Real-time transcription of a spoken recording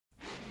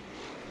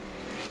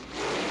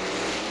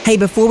Hey,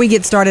 before we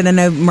get started, I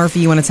know, Murphy,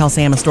 you want to tell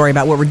Sam a story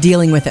about what we're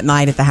dealing with at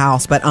night at the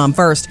house. But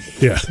first,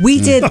 we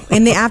did,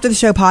 in the After the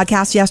Show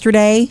podcast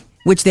yesterday,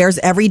 which there's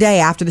every day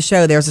after the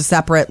show, there's a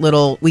separate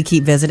little, we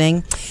keep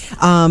visiting.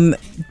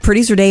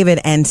 Producer David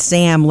and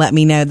Sam let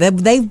me know that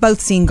they've both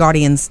seen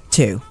Guardians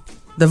 2.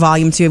 The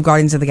volume 2 of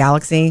Guardians of the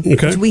Galaxy,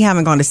 which we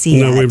haven't gone to see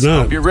yet. No, we've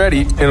not. Hope you're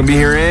ready. It'll be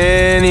here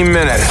any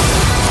minute.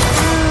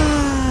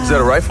 Is that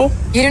a rifle?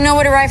 You don't know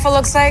what a rifle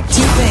looks like?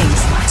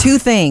 Two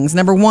things.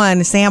 Number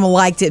one, Sam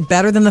liked it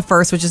better than the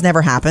first, which has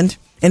never happened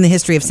in the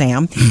history of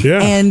Sam. Yeah.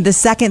 And the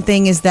second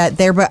thing is that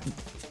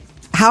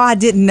how I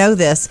didn't know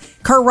this,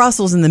 Kurt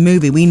Russell's in the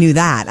movie. We knew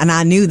that. And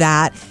I knew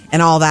that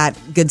and all that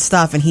good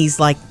stuff. And he's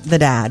like the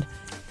dad.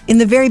 In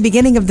the very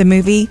beginning of the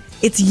movie,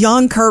 it's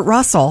young Kurt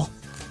Russell.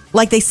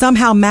 Like they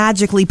somehow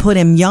magically put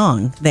him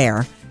young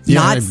there.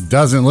 Yeah, it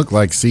doesn't look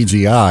like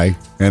CGI.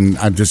 And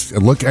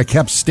I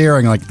kept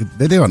staring like,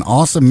 they do an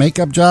awesome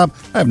makeup job.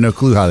 I have no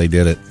clue how they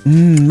did it.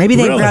 Maybe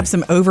they grabbed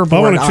some overboard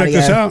I want to audio. check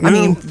this out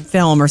now.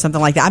 Film or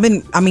something like that.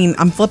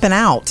 I'm flipping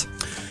out.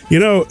 You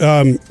know,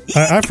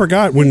 I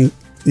forgot when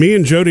me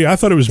and Jody, I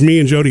thought it was me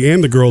and Jody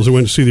and the girls that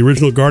went to see the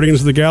original Guardians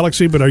of the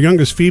Galaxy, but our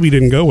youngest Phoebe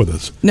didn't go with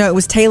us. No, it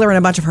was Taylor and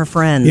a bunch of her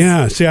friends.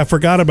 Yeah, see, I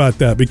forgot about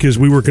that because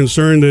we were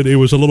concerned that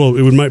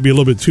it might be a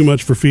little bit too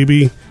much for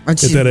Phoebe Or at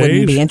she that wouldn't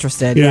age. be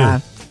interested, yeah.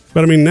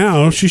 But I mean,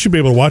 now she should be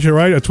able to watch it,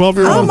 right? A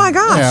 12-year-old. Oh my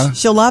gosh, Yeah.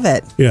 she'll love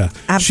it. Yeah,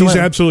 Absolutely. she's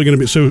absolutely going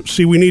to be. So,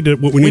 see, we need to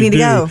need to do.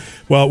 go.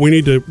 Well, we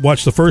need to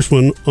watch the first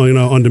one,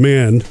 on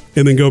demand,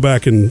 and then go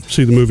back and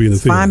see the movie in the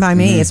theater. Fine by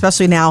me,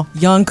 especially now,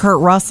 young Kurt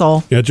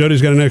Russell. Yeah,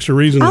 Jody's got an extra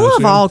reason. I to love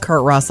see all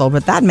Kurt Russell,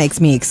 but that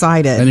makes me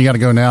excited. And you got to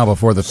go now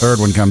before the third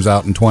one comes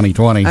out in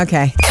 2020.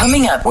 Okay.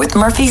 Coming up with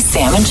Murphy,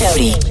 Sam, and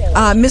Jody.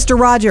 Mr.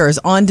 Rogers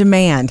on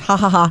demand. Ha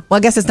ha ha. Well,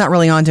 I guess it's not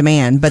really on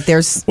demand, but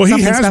there's something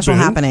special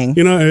happening.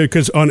 You know,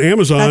 because on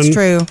Amazon, That's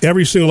true.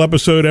 Every single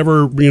episode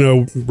ever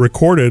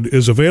recorded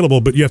is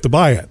available, but you have to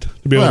buy it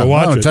to be able to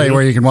watch it. I'll tell you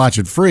where you can watch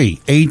it free.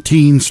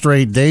 18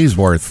 straight days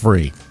worth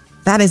free.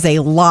 That is a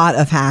lot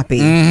of happy,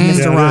 Mr.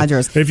 Yeah,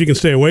 Rogers. if you can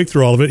stay awake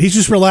through all of it, he's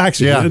just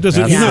relaxing. Yeah, He's that's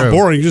not true.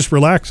 boring. He's just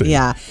relaxing.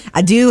 Yeah.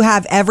 I do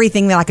have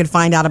everything that I could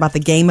find out about the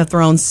Game of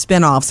Thrones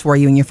spinoffs for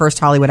you in your first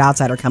Hollywood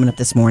Outsider coming up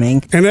this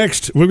morning. And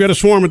next, we've got a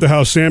swarm at the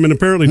house, Sam, and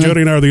apparently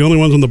Jody and I are the only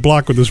ones on the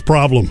block with this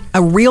problem.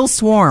 A real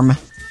swarm.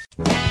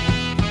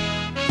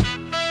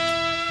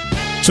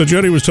 So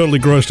Jody was totally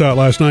grossed out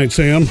last night,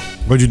 Sam.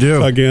 What'd you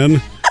do?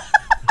 Again.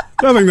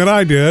 Nothing that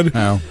I did.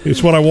 Oh.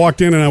 It's what I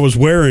walked in and I was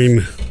wearing.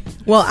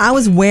 Well, I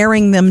was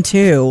wearing them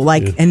too.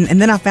 And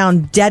then I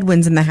found dead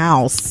ones in the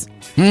house.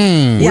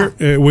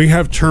 Yeah. We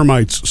have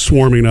termites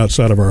swarming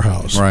outside of our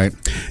house. Right.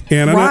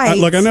 And Right.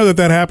 I know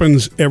that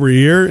happens every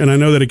year, and I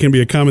know that it can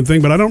be a common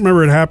thing, but I don't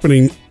remember it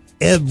happening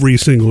every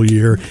single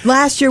year.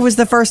 Last year was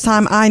the first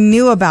time I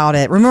knew about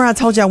it. Remember I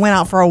told you I went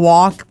out for a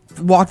walk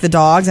the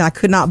dogs, and I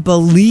could not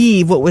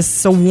believe what was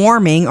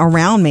swarming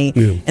around me.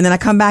 Yeah. And then I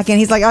come back in,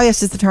 he's like, oh, yeah, it's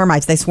just the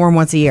termites. They swarm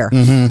once a year.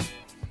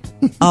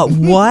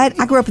 What?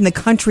 I grew up in the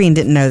country and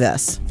didn't know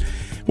this.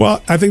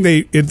 Well, I think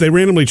if they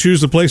randomly choose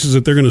the places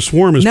that they're going to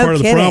swarm is No part of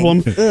the kidding.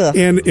 problem. Ugh.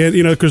 And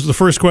because the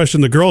first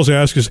question the girls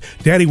ask is,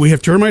 Daddy, we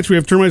have termites? We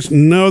have termites?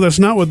 No, that's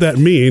not what that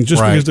means.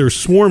 Just Right. because they're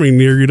swarming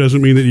near you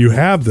doesn't mean that you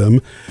have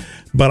them.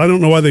 But I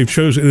don't know why they've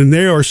chosen, and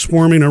they are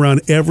swarming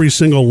around every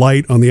single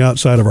light on the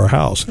outside of our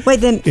house. Wait,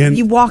 then And-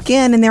 you walk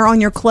in and they're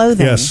on your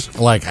clothing. Yes.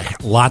 Like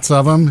lots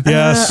of them?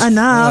 Yes.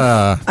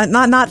 Enough.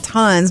 Not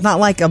tons. Not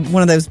like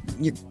one of those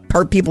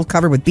people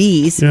covered with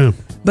bees. Yeah.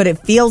 But it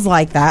feels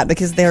like that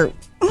because they're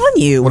on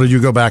you. What, did you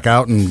go back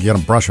out and get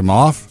them, brush them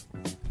off?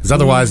 Because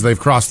otherwise they've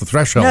crossed the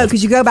threshold. No,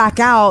 because you go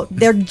back out,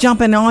 they're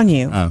jumping on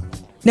you. Oh.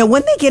 No,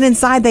 when they get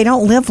inside, they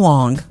don't live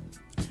long.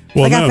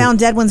 Well, I no. found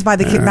dead ones by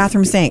the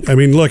bathroom sink. I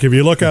mean, look, if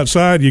you look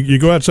outside, you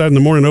go outside in the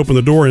morning, open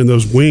the door, and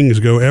those wings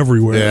go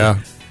everywhere. Yeah.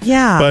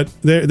 Yeah. But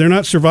they're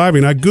not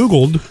surviving. I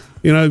Googled,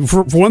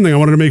 for one thing, I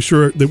wanted to make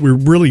sure that we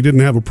really didn't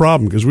have a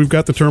problem because we've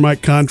got the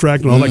termite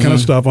contract and all that kind of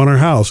stuff on our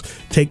house.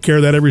 Take care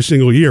of that every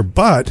single year.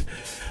 But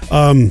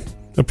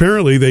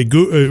apparently I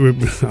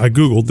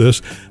Googled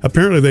this.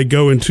 Apparently they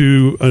go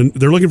into,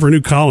 they're looking for a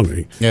new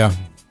colony. Yeah.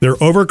 They're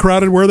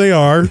overcrowded where they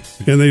are,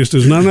 and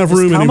there's not enough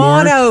room come anymore.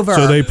 on over.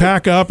 So they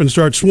pack up and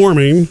start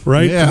swarming,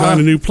 right, Yeah. to find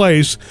a new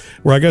place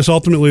where I guess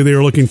ultimately they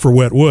are looking for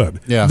wet wood.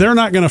 Yeah. They're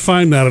not going to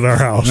find that at our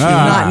house.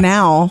 Not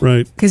now.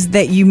 Right. Because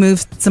you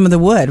moved some of the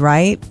wood,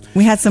 right?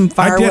 We had some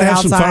firewood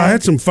outside. I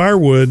had some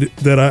firewood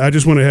that I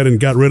just went ahead and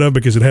got rid of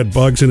because it had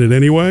bugs in it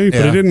anyway.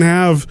 But Yeah. it didn't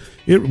have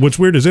it. What's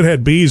weird is it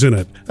had bees in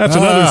it. That's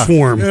another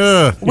swarm.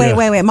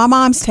 Wait. My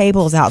mom's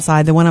table's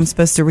outside, the one I'm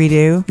supposed to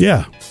redo.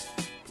 Yeah.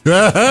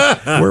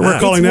 We're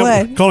calling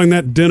wood.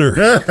 that dinner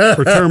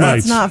for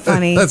termites. It's not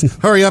funny. Let's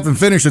hurry up and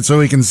finish it so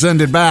we can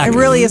send it back. It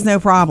really is no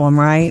problem,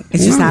 right? It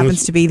just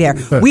happens to be there.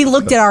 We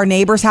looked at our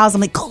neighbor's house.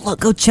 I'm like,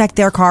 go check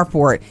their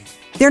carport.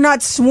 They're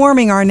not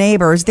swarming our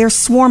neighbors. They're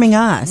swarming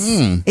us.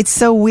 It's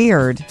so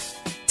weird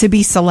to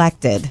be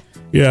selected.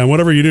 Yeah, and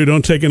whatever you do,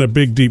 don't take in a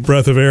big, deep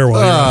breath of air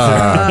while you're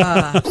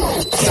out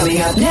there.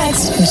 Coming up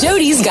next,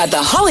 Jody's got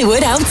the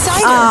Hollywood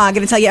Outsider. I'm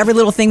going to tell you every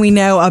little thing we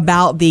know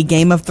about the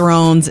Game of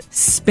Thrones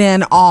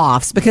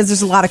spin-offs because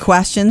there's a lot of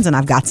questions and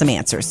I've got some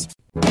answers.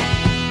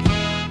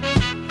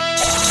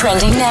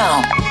 Trending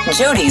now,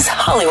 Jody's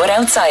Hollywood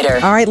Outsider.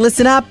 All right,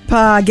 listen up,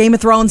 Game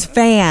of Thrones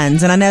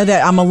fans. And I know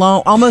that I'm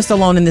almost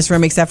alone in this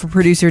room except for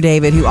producer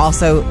David, who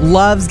also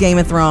loves Game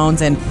of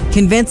Thrones and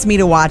convinced me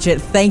to watch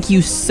it. Thank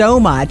you so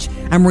much.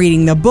 I'm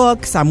reading the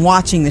books. I'm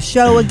watching the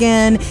show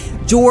again.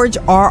 George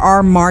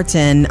R.R.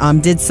 Martin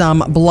did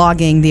some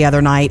blogging the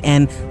other night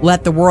and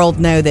let the world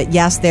know that,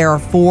 yes, there are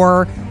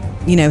 4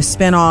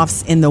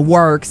 spinoffs in the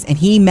works, and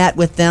he met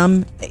with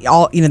them,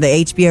 all the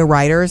HBO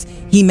writers.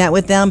 He met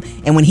with them,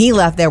 and when he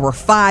left, there were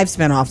 5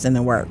 spinoffs in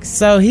the works.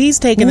 So he's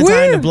taking the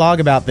time to blog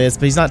about this,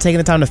 but he's not taking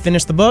the time to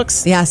finish the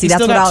books. Yeah, see, he's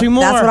that's still got 2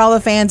 more. That's what all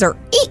the fans are.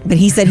 But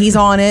he said he's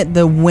on it.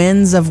 The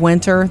Winds of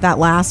Winter, that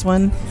last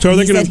one. So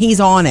he said he's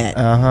on it.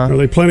 Are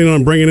they planning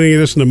on bringing any of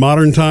this into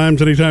modern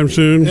times anytime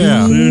soon?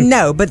 Yeah.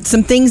 No, but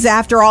some things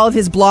after all of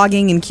his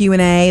blogging and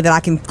Q&A that I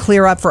can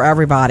clear up for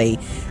everybody.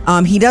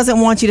 He doesn't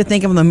want you to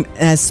think of them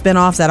as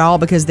spinoffs at all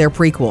because they're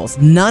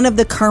prequels. None of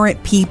the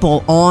current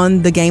people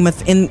on the Game of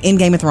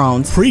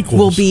Thrones prequels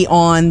will be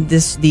on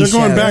these shows. They're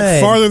going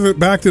back farther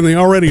back than they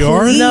already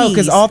are. No,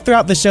 because all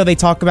throughout the show they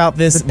talk about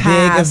this big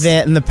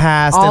event in the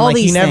past, all and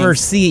these you never things.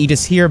 see it, you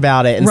just hear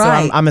about it. And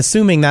Right. so I'm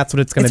assuming that's what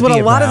it's going to be It's what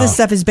a lot about. of this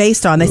stuff is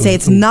based on. They say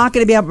it's not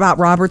going to be about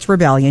Robert's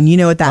Rebellion. You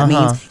know what that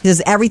means. He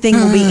says everything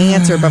will be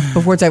answered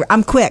before it's over.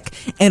 I'm quick,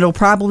 and it'll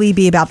probably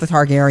be about the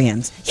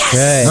Targaryens. Yes.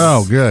 Good.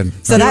 Oh, good.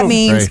 So that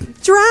means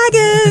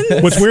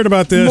dragons. What's weird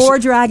about this? More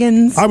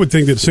dragons. I would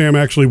think that Sam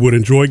actually would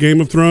enjoy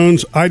Game of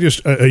Thrones. I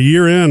just a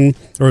year in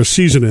or a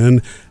season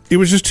in, it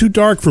was just too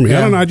dark for me. Yeah.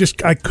 I don't know.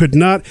 I could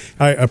not.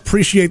 I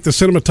appreciate the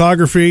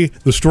cinematography,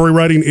 the story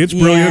writing. It's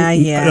brilliant.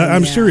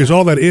 I'm serious.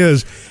 All that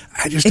is.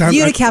 If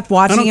you'd have kept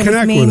watching it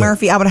with me,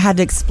 Murphy, I would have had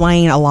to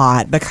explain a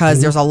lot because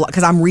there's a lot.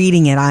 Because I'm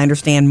reading it, I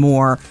understand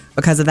more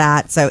because of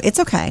that. So it's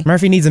okay.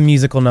 Murphy needs a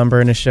musical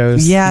number in his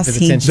shows. Yes, to keep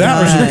he attention.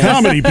 That was some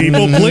comedy,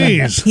 people.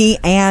 Please. He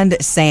and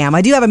Sam.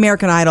 I do have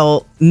American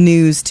Idol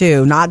news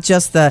too, not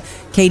just the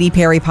Katy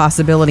Perry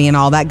possibility and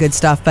all that good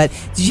stuff. But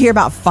did you hear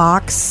about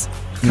Fox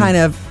kind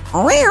of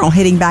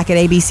hitting back at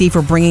ABC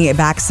for bringing it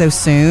back so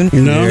soon?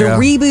 No. The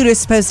reboot is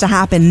supposed to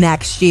happen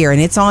next year,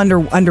 and it's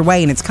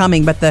underway and it's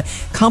coming. But the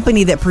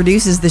company that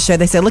produces the show,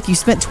 they said, "Look, you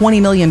spent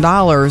 $20 million,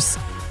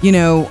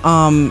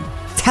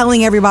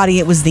 telling everybody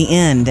it was the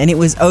end and it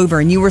was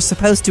over, and you were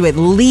supposed to at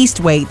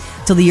least wait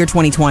till the year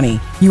 2020.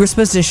 You were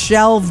supposed to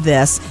shelve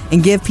this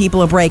and give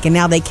people a break, and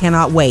now they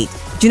cannot wait."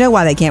 Do you know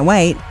why they can't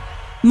wait?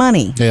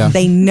 Money. Yeah.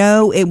 They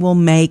know it will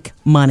make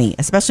money,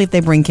 especially if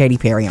they bring Katy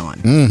Perry on.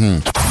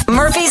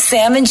 Murphy,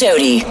 Sam, and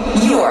Jody,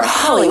 your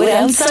Hollywood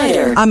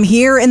Outsider. I'm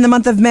here in the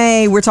month of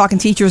May. We're talking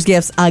teachers'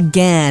 gifts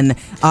again.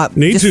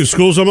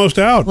 School's almost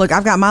out. Look,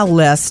 I've got my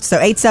list. So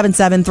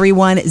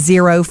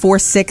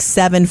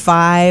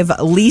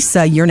 877-310-4675.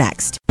 Lisa, you're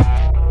next.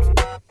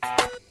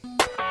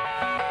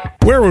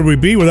 Where would we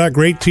be without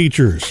great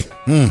teachers?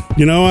 I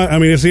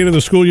mean, it's the end of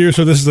the school year,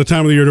 so this is the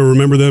time of the year to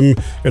remember them.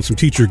 Got some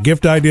teacher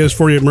gift ideas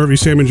for you at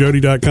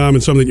murphysamandjody.com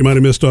and some that you might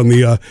have missed on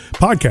the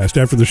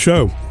podcast after the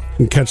show.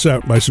 You can catch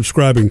that by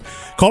subscribing.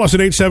 Call us at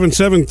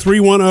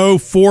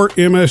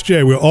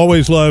 877-310-4MSJ. We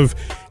always love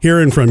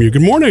hearing from you.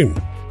 Good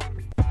morning.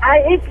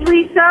 It's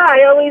Lisa.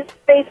 I always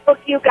Facebook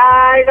you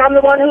guys. I'm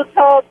the one who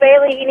told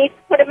Bailey he needs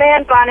to put a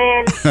man bun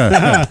in.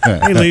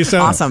 Hey, Lisa.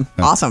 Awesome.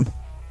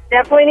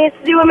 Definitely needs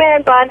to do a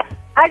man bun.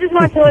 I just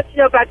wanted to let you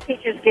know about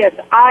teachers' gifts.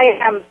 I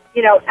am,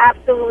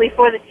 absolutely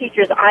for the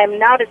teachers. I'm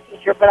not a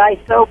teacher, but I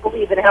so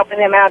believe in helping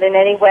them out in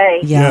any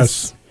way.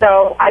 Yes.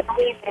 So I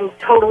believe in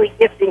totally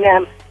gifting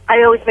them.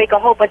 I always make a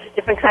whole bunch of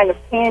different kind of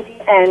candy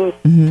and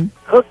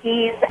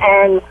cookies,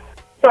 and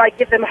so I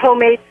give them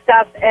homemade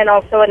stuff and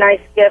also a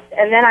nice gift.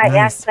 And then I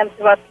ask them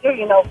throughout the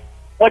year,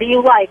 what do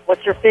you like?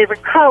 What's your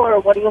favorite color?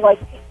 What do you like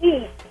to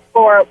eat?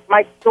 For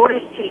my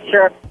daughter's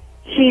teacher,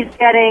 she's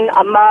getting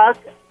a mug.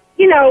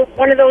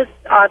 One of those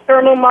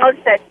thermal mugs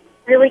that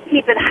really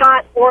keep it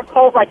hot or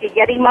cold, like a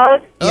Yeti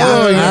mug.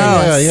 Oh,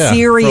 yeah.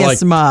 Serious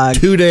For mug.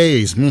 2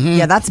 days. Mm-hmm.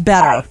 Yeah, that's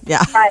better.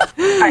 Yeah.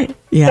 Right.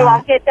 Yeah. So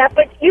I'll get that.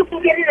 But you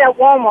can get it at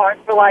Walmart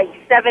for like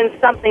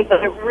 $7-something,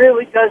 but it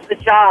really does the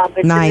job.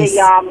 It's Nice.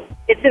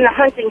 It's in the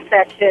hunting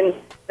section,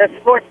 the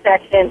sports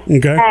section.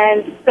 Okay.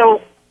 And so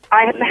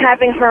I am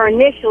having her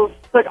initials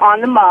put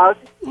on the mug,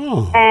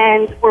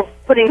 and we're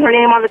putting her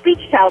name on the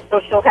beach towel. So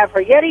she'll have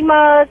her Yeti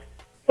mug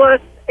plus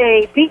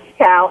a beach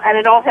towel, and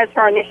it all has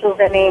her initials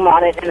and name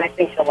on it, and I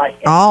think she'll like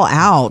it. All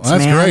out, Well,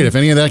 that's man. great. If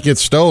any of that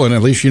gets stolen,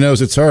 at least she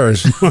knows it's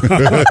hers.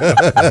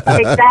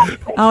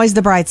 Exactly. Always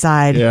the bright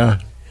side. Yeah.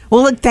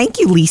 Well, look, thank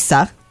you,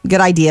 Lisa.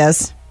 Good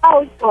ideas.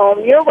 Oh,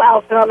 you're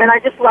welcome, and I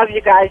just love you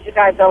guys. You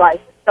guys are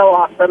like so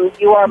awesome.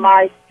 You are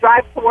my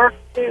drive to work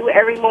to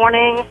every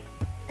morning,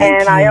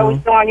 and I always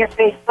go on your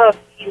Facebook,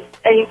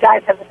 and you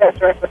guys have the best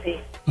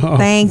recipe.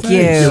 Thank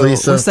you. you,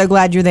 Lisa. We're so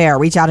glad you're there.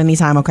 Reach out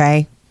anytime,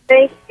 okay?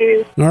 Thank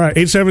too. All right,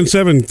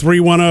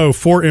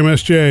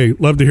 877-310-4MSJ.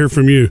 Love to hear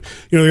from you.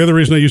 You know, the other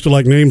reason I used to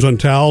like names on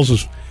towels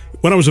is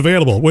when I was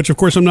available, which of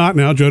course I'm not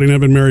now. Jody and I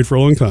have been married for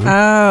a long time.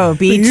 Oh,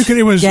 beach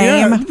game.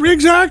 Yeah,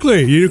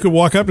 exactly. You could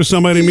walk up to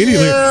somebody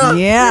immediately.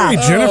 Yeah. Hey,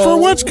 Jennifer,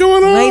 what's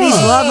going on? Ladies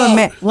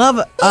love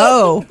a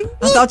Oh,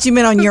 I thought you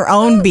meant on your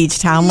own beach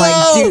towel. I'm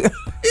like, dude.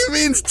 It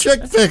means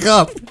chick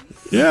pickup.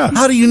 Yeah.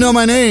 How do you know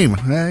my name?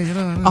 You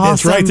know. Awesome.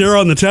 It's right there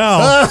on the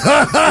towel.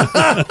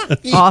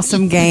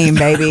 Awesome game,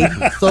 baby.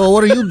 So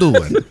what are you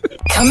doing?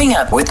 Coming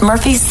up with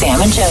Murphy, Sam,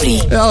 and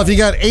Jody. Well, if you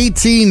got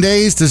 18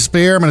 days to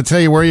spare, I'm going to tell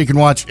you where you can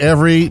watch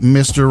every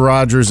Mr.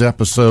 Rogers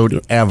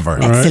episode ever.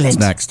 Excellent. It's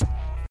next.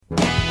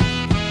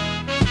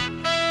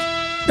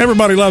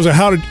 Everybody loves a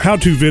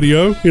how-to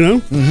video, you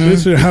know?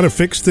 It's how to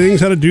fix things,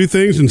 how to do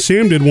things, and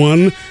Sam did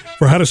one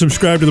for how to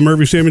subscribe to the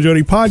Murphy, Sam, and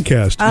Jody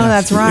podcast. Oh,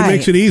 that's right. It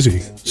makes it easy.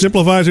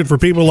 Simplifies it for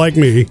people like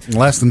me. In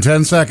less than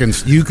 10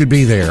 seconds, you could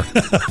be there.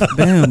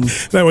 Boom.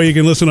 That way you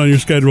can listen on your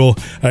schedule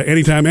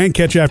anytime and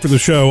catch after the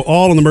show,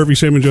 all on the Murphy,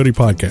 Sam, and Jody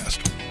podcast.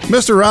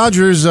 Mr.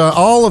 Rogers,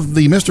 all of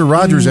the Mr.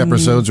 Rogers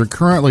episodes are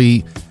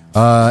currently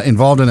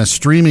involved in a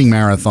streaming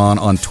marathon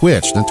on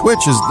Twitch. The Twitch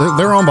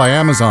they're owned by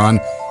Amazon,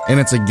 and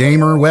it's a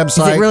gamer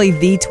website. Is it really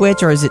the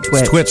Twitch or is it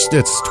Twitch?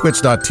 It's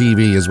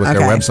twitch.tv is what their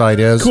Okay. website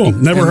is. Cool.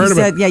 Never heard of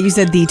it. Yeah, you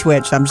said the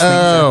Twitch. I'm just making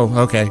sure.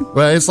 Oh, okay.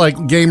 Well, it's like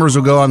gamers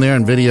will go on there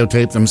and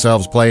videotape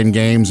themselves playing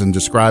games and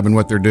describing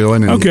what they're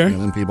doing, and, Okay. and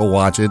then people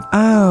watch it.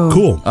 Oh.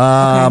 Cool.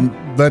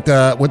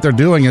 But what they're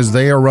doing is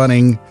they are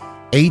running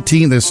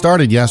 18. This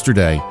started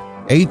yesterday.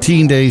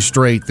 18 days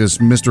straight. This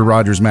Mr.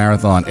 Rogers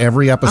marathon.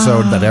 Every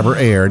episode that ever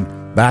aired,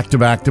 back to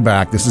back to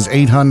back. This is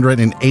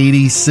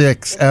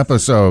 886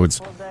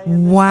 episodes.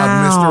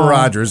 Wow. Of Mr.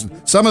 Rogers.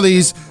 Some of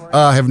these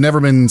have never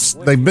been.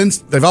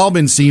 They've all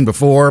been seen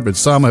before, but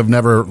some have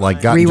never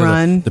gotten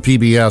Rerun? to the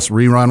PBS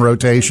rerun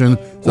rotation.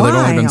 So they've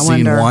Why? only been I seen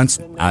wonder. once.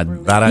 I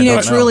don't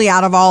know. Truly,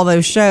 out of all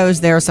those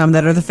shows, there are some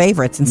that are the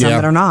favorites and some Yeah.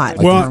 that are not.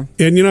 Well,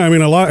 and you know, I mean,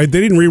 they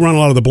didn't rerun a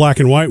lot of the black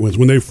and white ones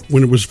when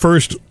it was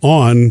first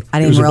on. I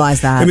didn't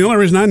realize that. And the only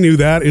reason I knew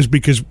that is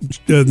because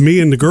me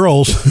and the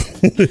girls.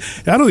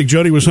 I don't think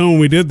Jody was home when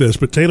we did this,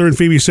 but Taylor and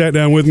Phoebe sat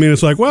down with me, and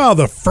it's like, wow,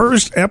 the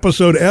first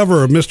episode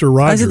ever of Mr.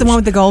 Rogers. Is it the one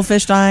with the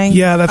goldfish dying?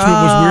 Yeah, that's what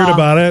was weird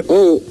about it.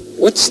 Oh,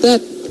 what's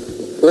that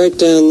right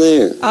down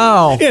there?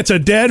 Oh. It's a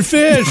dead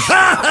fish.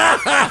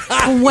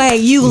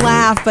 Wait, you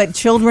laugh, but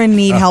children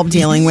need help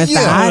dealing with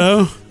that. I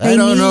know. I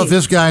don't know if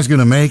this guy's going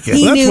to make it.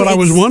 He That's knew what I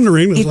was it's-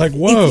 wondering. It's like,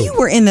 whoa. If you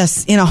were in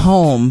a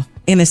home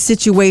in a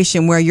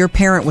situation where your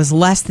parent was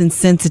less than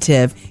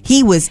sensitive,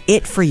 he was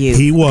it for you.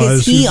 He was.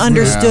 Because he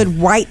understood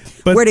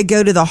But- where to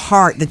go to the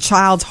heart, the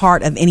child's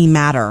heart of any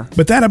matter.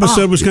 But that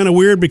episode was kind of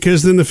weird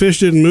because then the fish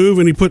didn't move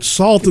and he put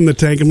salt in the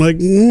tank. I'm like,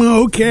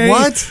 okay.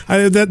 What?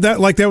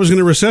 That was going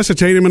to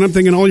resuscitate him, and I'm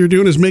thinking all you're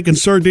doing is making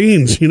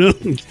sardines, you know?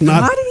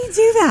 Not, Why did he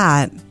do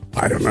that?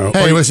 I don't know.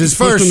 Hey, it was his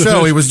first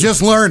show. He was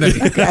just learning.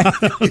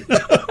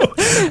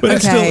 But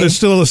it's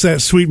still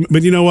that sweet.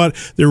 But you know what?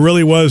 There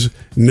really was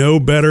no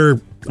better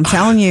I'm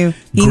telling you,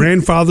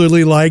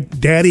 grandfatherly,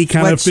 daddy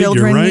kind what of figure,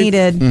 children right?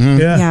 needed.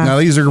 Mm-hmm. Yeah. Now,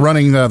 these are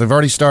running, they've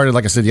already started,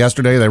 like I said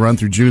yesterday, they run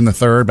through June the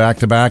 3rd, back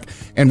to back.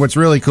 And what's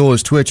really cool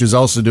is Twitch is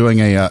also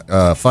doing a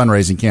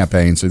fundraising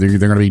campaign. So they're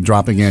going to be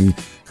dropping in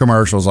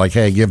commercials like,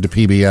 hey, give to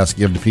PBS,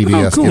 give to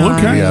PBS, Oh, cool. give to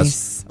Okay.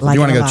 PBS. Like if you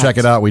want it to a go lot. check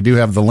it out, we do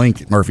have the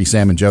link at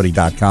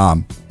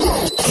murphysamandjody.com.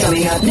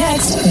 Coming up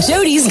next,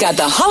 Jody's got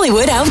the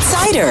Hollywood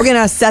Outsider. We're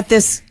going to set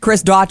this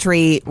Chris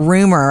Daughtry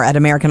rumor at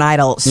American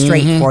Idol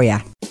straight for you.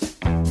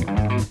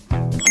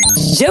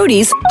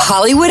 Jody's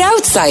Hollywood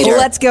Outsider. Well,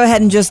 let's go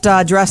ahead and just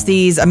address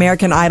these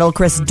American Idol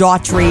Chris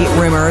Daughtry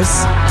rumors.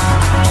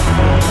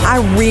 I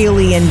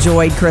really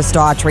enjoyed Chris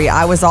Daughtry.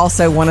 I was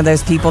also one of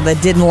those people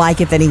that didn't like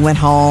it that he went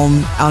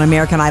home on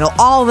American Idol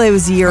all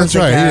those years That's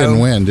right. ago. He didn't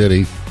win, did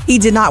he? He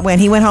did not win.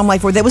 He went home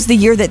like that was the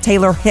year that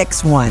Taylor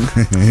Hicks won.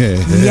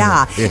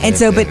 Yeah. And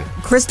so, but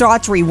Chris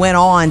Daughtry went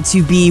on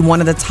to be one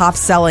of the top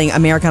selling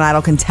American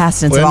Idol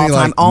contestants of all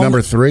Wasn't he, time.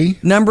 number 3?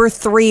 Number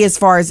 3 as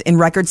far as in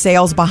record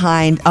sales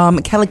behind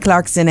Kelly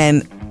Clarkson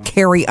and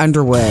Carrie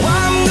Underwood.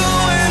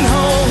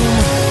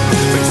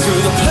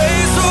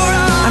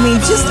 I mean,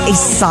 just a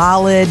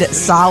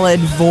solid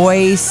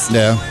voice.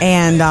 Yeah.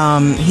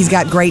 And he's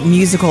got great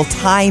musical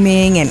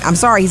timing. And I'm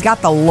sorry, he's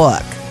got the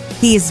look.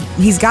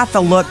 He's got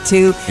the look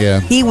too. Yeah.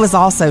 He was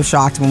also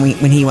shocked when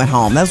he went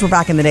home. Those were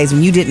back in the days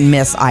when you didn't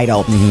miss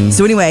Idol.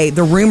 So anyway,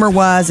 the rumor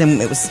was,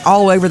 and it was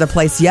all over the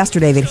place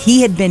yesterday, that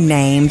he had been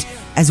named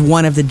as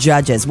one of the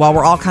judges. While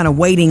we're all kind of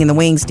waiting in the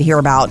wings to hear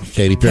about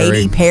Katy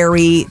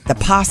Perry, the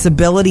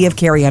possibility of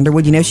Carrie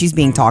Underwood. You know, she's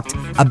being talked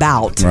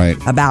about. Right.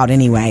 About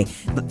anyway,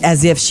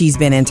 as if she's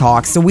been in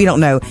talks. So we don't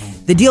know.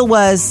 The deal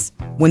was,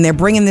 when they're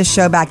bringing this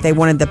show back, they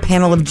wanted the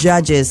panel of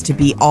judges to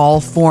be all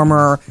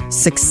former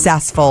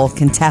successful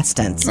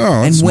contestants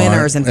and that's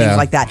winners smart. and things Yeah.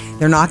 like that.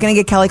 They're not going to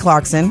get Kelly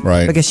Clarkson,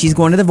 Right. because she's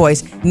going to The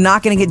Voice.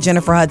 Not going to get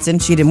Jennifer Hudson.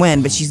 She didn't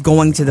win, but she's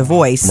going to The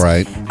Voice.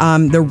 Right.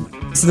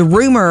 So the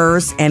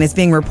rumors, and it's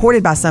being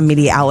reported by some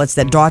media outlets,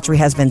 that Daughtry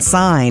has been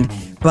signed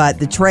but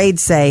the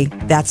trades say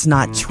that's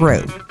not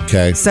true.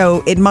 Okay.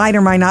 So it might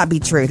or might not be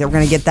true that we're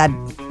going to get that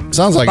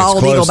Sounds like bald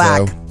it's close, eagle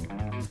back. though.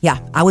 Yeah,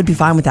 I would be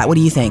fine with that. What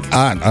do you think?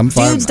 I'm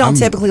fine. Dudes don't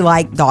typically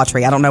like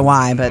Daughtry. I don't know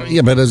why, but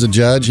Yeah, but as a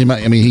judge,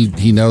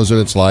 he knows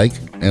what it's like.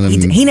 And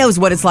he knows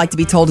what it's like to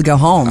be told to go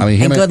home. I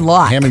mean, and good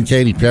luck. Him and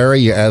Katy Perry,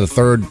 you add a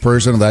third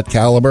person of that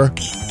caliber.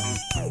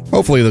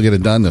 Hopefully they'll get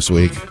it done this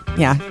week.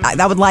 Yeah,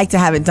 I would like to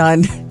have it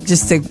done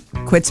just to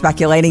quit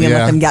speculating and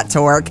let them get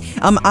to work.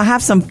 I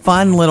have some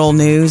fun little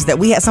news that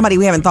somebody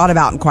we haven't thought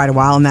about in quite a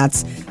while, and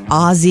that's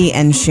Ozzy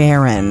and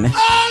Sharon.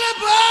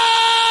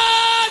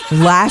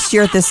 Last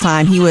year at this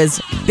time, he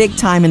was big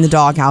time in the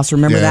doghouse.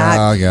 Remember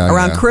that?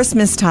 Around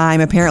Christmas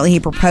time, apparently he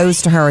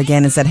proposed to her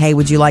again and said, "Hey,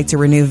 would you like to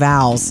renew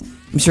vows?"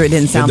 I'm sure it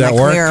didn't sound that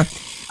clear.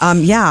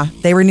 Yeah,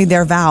 they renewed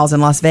their vows in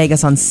Las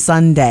Vegas on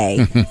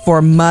Sunday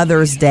for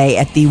Mother's Day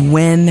at the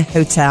Wynn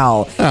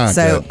Hotel.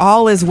 So good.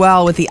 All is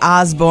well with the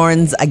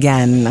Osbournes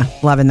again.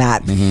 Loving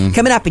that.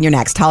 Coming up in your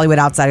next Hollywood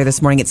Outsider this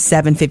morning at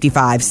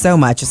 7:55. So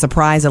much. A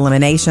surprise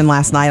elimination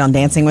last night on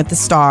Dancing with the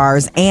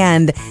Stars.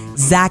 And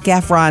Zac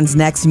Efron's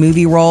next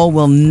movie role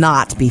will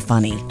not be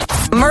funny.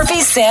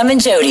 Murphy, Sam,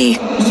 and Jody,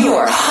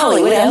 your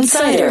Hollywood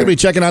Outsider. We'll be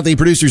checking out the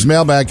producer's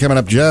mailbag coming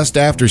up just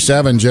after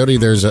 7. Jody,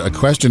 there's a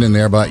question in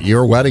there about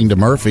your wedding to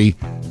Murphy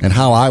and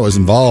how I was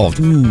involved.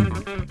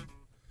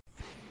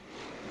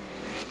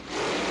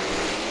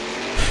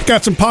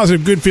 Got some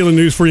positive, good feeling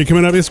news for you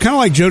coming up. It's kind of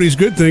like Jody's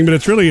good thing, but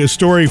it's really a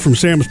story from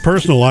Sam's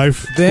personal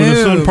life with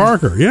his son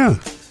Parker. Yeah,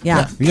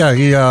 he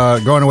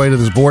going away to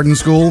this boarding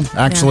school.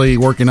 Actually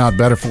working out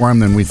better for him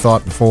than we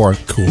thought before.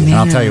 Cool. And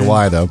I'll tell you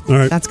why, though. All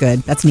right. That's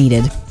good. That's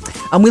needed.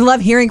 We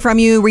love hearing from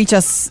you. Reach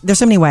us. There's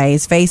so many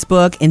ways.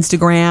 Facebook,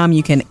 Instagram.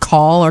 You can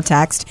call or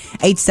text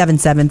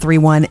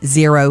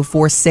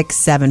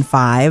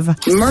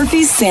 877-310-4675.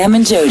 Murphy, Sam,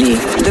 and Jody,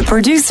 the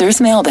producer's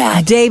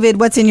mailbag. David,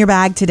 what's in your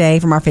bag today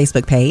from our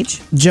Facebook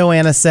page?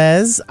 Joanna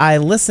says, I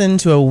listened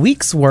to a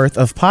week's worth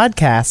of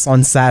podcasts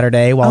on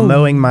Saturday while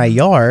mowing my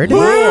yard. Wow.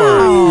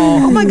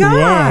 Oh, my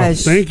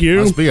gosh. Wow. Thank you.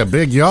 Must be a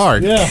big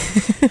yard. Yeah.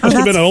 Must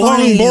have been a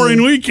long,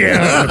 boring weekend.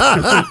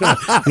 No,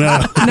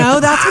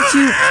 that's what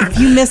if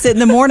you miss it in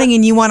the morning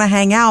and you want to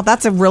hang out,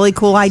 that's a really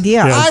cool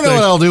idea. I know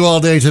what I'll do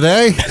all day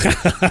today.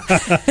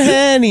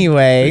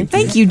 Anyway.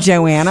 Thank you,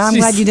 Joanna. I'm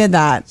glad you did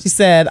that. She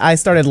said, I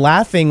started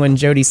laughing when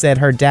Jody said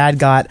her dad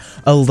got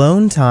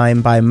alone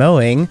time by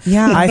mowing.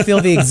 Yeah. I feel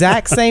the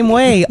exact same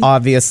way,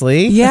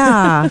 obviously.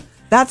 Yeah.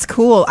 That's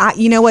cool.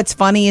 You know what's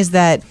funny is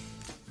that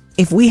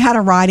if we had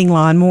a riding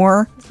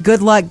lawnmower,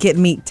 good luck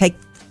getting me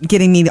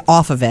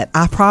off of it.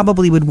 I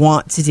probably would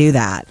want to do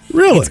that.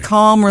 Really? It's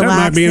calm, relaxing.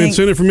 That might be an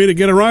incentive for me to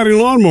get a riding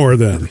lawnmower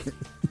then.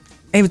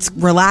 It's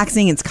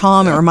relaxing. It's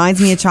calm. It reminds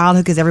me of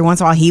childhood because every once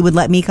in a while he would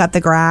let me cut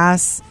the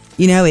grass.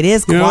 You know, it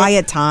is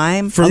quiet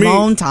time, for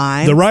alone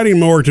time. The riding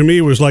mower to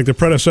me was like the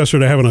predecessor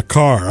to having a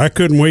car. I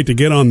couldn't wait to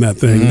get on that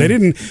thing. They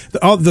didn't.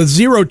 The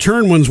zero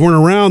turn ones weren't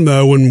around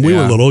though when we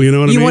were little. You know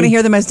what I mean? You want to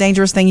hear the most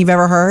dangerous thing you've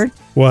ever heard?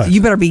 What? You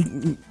better be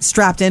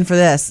strapped in for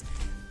this.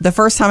 The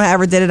first time I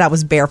ever did it, I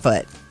was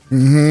barefoot.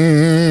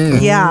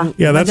 Yeah, that's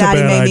my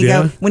daddy a bad made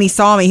idea. me go. When he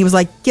saw me, he was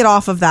like, "Get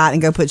off of that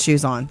and go put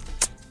shoes on."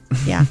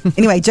 Yeah.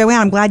 Anyway, Joanne,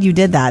 I'm glad you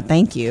did that.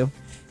 Thank you.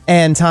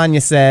 And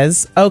Tanya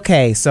says,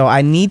 okay, so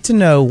I need to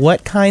know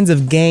what kinds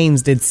of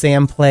games did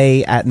Sam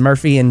play at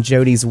Murphy and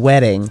Jody's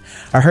wedding?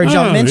 I heard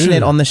y'all mention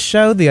it on the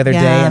show the other day,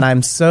 and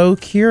I'm so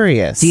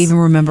curious. Do you even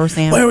remember,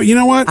 Sam? Well, you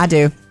know what? I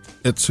do.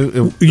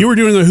 You were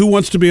doing the Who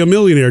Wants to Be a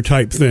Millionaire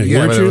type thing,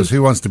 weren't you? It was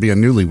Who Wants to Be a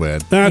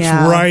Newlywed. That's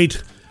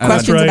right.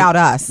 Questions about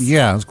us.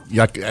 Yeah,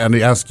 and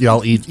they ask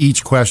y'all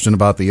each question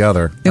about the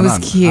other. It was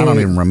cute. I don't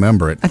even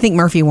remember it. I think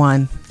Murphy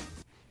won.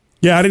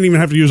 Yeah, I didn't even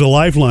have to use a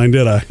lifeline,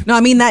 did I? No,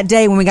 I mean that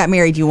day when we got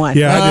married, you won.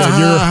 Yeah,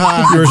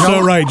 I did. You're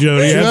so right,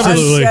 Jody.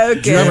 Absolutely.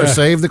 Did you ever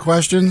save the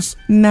questions?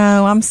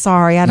 No, I'm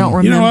sorry. I don't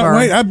remember. You know what?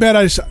 Wait, I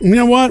bet you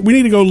know what? We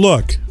need to go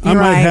look. I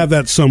might have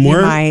that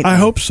somewhere. I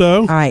hope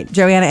so. All right,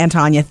 Joanna and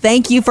Tanya,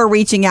 thank you for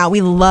reaching out.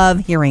 We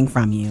love hearing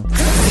from you.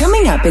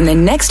 Coming up in the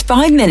next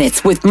 5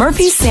 minutes with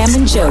Murphy, Sam,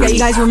 and Jody. Okay, you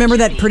guys remember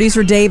that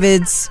producer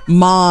David's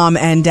mom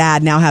and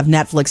dad now have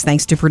Netflix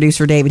thanks to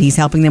producer David. He's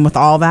helping them with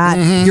all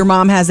that. Your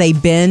mom has a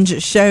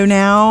binge show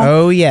now.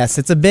 Oh, yes.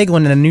 It's a big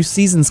one, and a new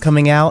season's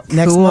coming out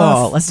next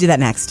month. Let's do that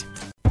next.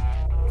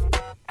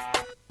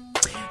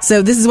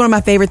 So this is one of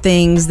my favorite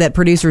things that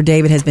producer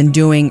David has been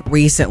doing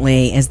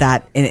recently is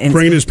that...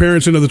 bringing his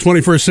parents into the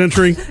 21st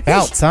century?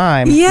 About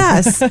time.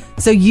 Yes.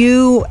 So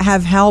you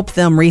have helped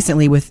them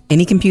recently with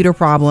any computer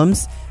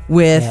problems,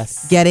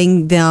 with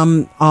getting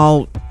them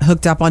all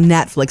hooked up on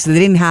Netflix. So they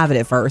didn't have it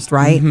at first,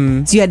 right?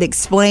 So you had to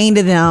explain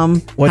to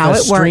them what how the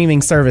it worked.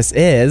 Streaming service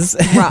is.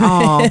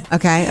 Okay.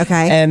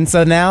 And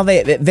so now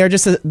they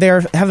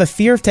have a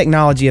fear of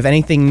technology, of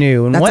anything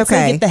new. And once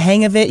they get the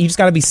hang of it, you just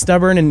got to be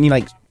stubborn and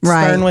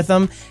stern with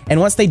them. And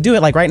once they do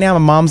it, like right now,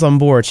 my mom's on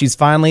board. She's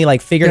finally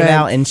figured it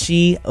out, and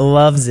she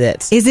loves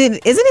it.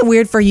 Isn't it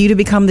weird for you to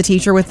become the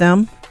teacher with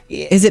them?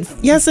 Is it?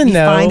 Yes and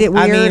no. Find it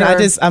weird? I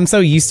mean, I'm so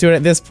used to it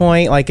at this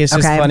point. It's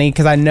just funny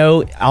because I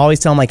always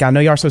tell them, I know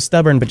you are so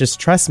stubborn, but just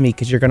trust me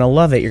because you're going to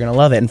love it. You're going to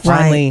love it. And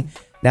finally,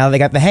 Now they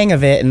got the hang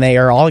of it, and they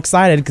are all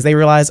excited because they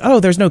realize, oh,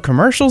 there's no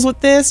commercials with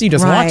this. You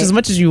just watch as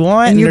much as you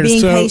want, and you're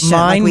being patient,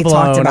 like we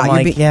talked about. I'm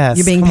like, yes,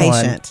 you're being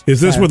patient.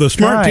 Is this with a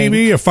smart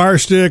TV, a Fire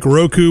Stick,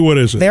 Roku? What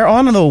is it? They're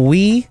on the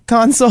Wii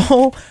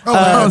console. Oh,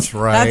 that's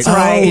right. That's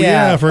right. Oh,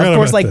 yeah, I forgot of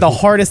course, about like that. the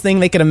hardest thing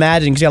they could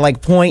imagine because you have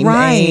like point and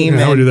aim.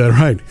 How would do that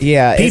right?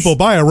 Yeah, people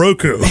buy a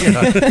Roku.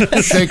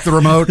 Shake the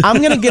remote.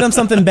 I'm gonna get them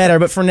something better,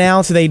 but for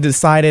now, so they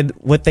decided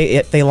what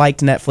they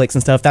liked Netflix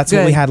and stuff. That's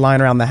what we had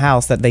lying around the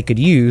house that they could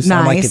use. Nice.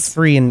 I'm like, it's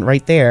free and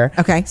right there.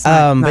 Okay,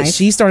 but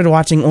she started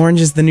watching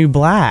Orange Is the New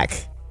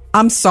Black.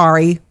 I'm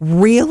sorry,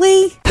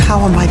 really? How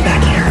am I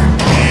back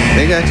here?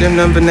 They got your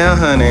number now,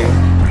 honey.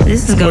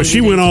 This is well,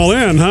 she went all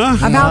in, huh?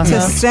 About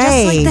to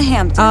say, Just like the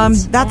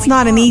Hamptons. that's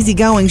not an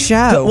easygoing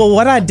show. Well,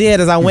 what I did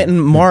is I went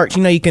and marked,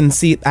 you can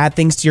add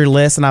things to your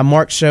list, and I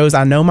marked shows.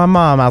 I know my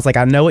mom. I was like,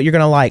 I know what you're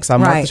going to like, so I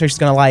marked the show she's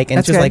going to like.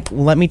 And she's like,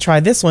 let me try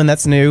this one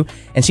that's new.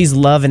 And she's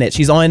loving it.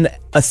 She's on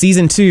a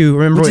season 2.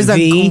 Remember Which is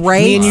V? a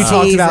great Me and you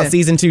talked about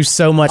season. season 2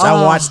 so much. I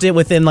watched it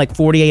within like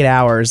 48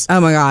 hours. Oh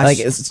my gosh. Like,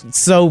 it's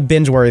so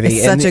binge-worthy.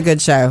 It's such a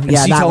good show. And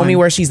Yeah, she that told me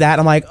one. where she's at.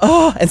 I'm like,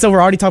 oh. And so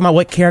we're already talking about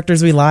what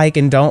characters we like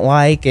and don't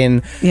like.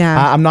 And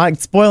I'm not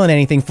spoiling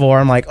anything for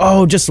her. I'm like,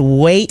 oh, just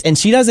wait. And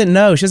she doesn't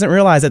know. She doesn't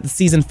realize that the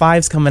season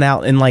 5's coming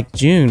out in like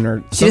June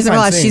or She doesn't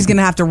realize she's going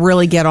to have to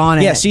really get on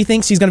it. Yeah, she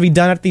thinks she's going to be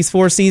done at these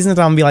 4 seasons.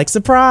 I'm going to be like,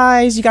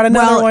 surprise, you got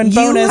another one,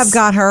 bonus.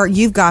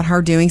 You've got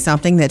her doing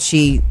something that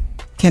she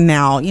can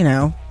now,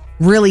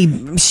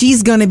 really,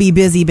 she's going to be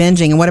busy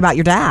binging. And what about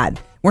your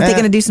dad? Weren't they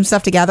going to do some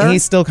stuff together?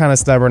 He's still kind of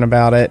stubborn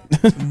about it.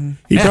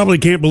 He probably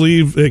can't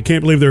believe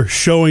they're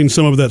showing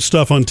some of that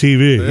stuff on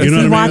TV. You know what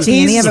I mean? Watching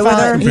any of it with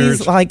her?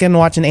 He's like in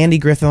watching Andy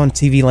Griffith on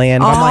TV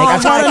Land. I'm like,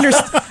 I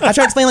try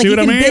to explain, like,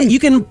 you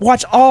can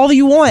watch all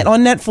you want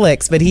on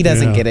Netflix, but he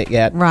doesn't get it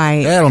yet.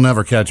 Right. It'll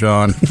never catch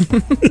on.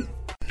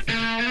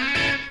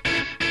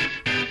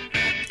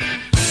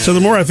 So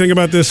the more I think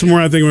about this, the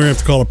more I think we're going to have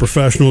to call a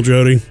professional,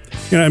 Jody.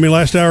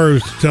 Last hour I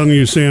was telling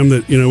you, Sam,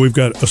 that, we've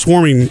got a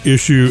swarming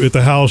issue at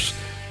the house.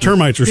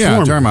 Termites are swarming.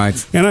 Yeah,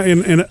 termites.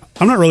 And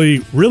I'm not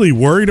really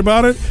worried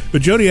about it,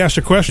 but Jody asked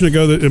a question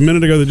a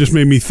minute ago that just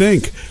made me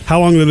think, how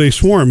long do they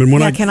swarm?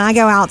 And can I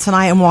go out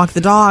tonight and walk the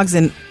dogs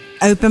and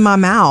open my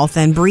mouth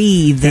and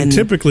breathe? And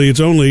typically it's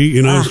only,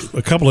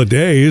 a couple of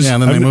days. Yeah,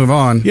 and then they move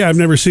on. Yeah, I've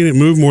never seen it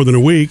move more than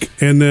a week.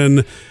 And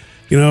then,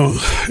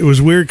 it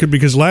was weird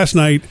because last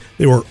night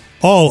they were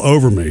all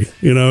over me,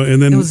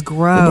 and then it was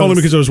gross. Only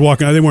because I was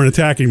walking, they weren't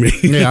attacking me.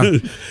 Yeah.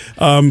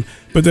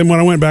 But then when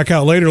I went back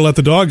out later to let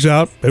the dogs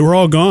out, they were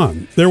all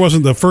gone. There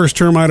wasn't the first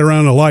termite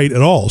around a light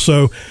at all.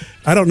 So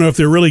I don't know if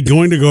they're really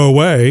going to go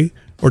away,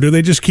 or do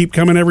they just keep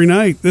coming every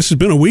night? This has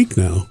been a week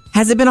now.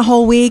 Has it been a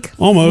whole week?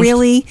 Almost.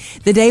 Really?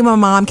 The day my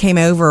mom came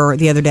over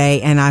the other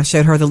day and I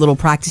showed her the little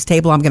practice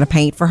table I'm going to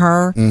paint for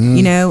her,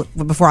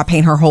 before I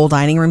paint her whole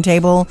dining room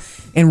table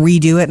and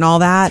redo it and all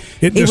that.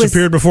 It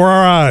disappeared before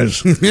our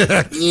eyes.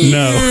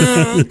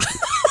 No.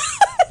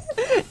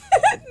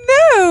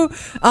 No.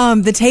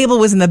 The table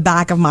was in the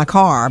back of my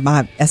car,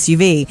 my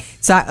SUV.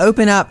 So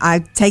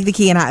I take the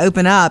key and I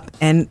open up.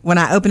 And when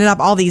I open it up,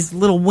 all these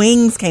little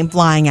wings came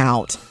flying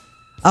out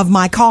of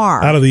my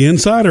car. Out of the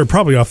inside or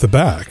probably off the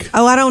back?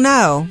 Oh, I don't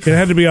know. It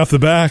had to be off the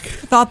back. I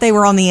thought they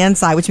were on the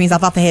inside, which means I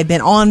thought they had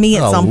been on me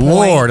at some point. Oh,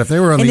 Lord, if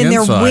they were on the inside. And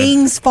then their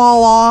wings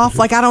fall off.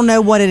 Like, I don't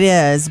know what it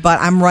is, but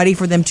I'm ready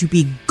for them to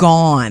be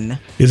gone.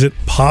 Is it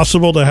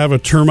possible to have a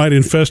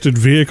termite-infested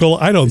vehicle?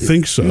 I don't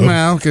think so.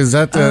 Well, because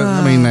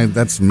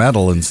that's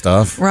metal and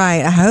stuff.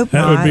 Right, I hope that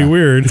not. would be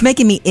weird. It's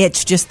making me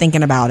itch just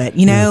thinking about it,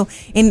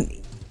 And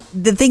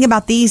the thing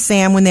about these,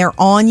 Sam, when they're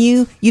on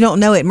you, you don't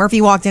know it.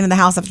 Murphy walked into the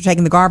house after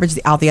taking the garbage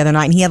out the other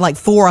night, and he had like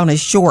 4 on his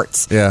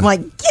shorts. Yeah. I'm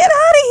like, get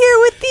out of here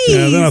with these.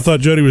 Yeah, then I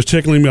thought Jody was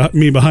tickling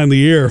me behind the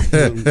ear.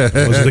 Wasn't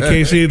the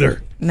case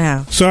either.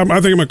 No. So I think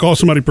I'm going to call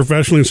somebody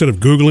professionally instead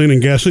of Googling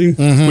and guessing,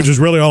 which is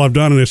really all I've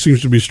done, and it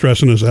seems to be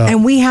stressing us out.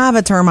 And we have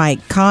a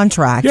termite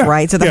contract,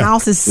 right? So the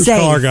house is safe.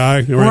 Let's call our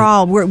guy.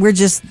 We're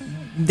just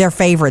their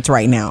favorites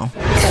right now.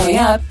 Coming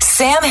up,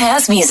 Sam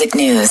has music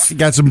news.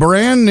 Got some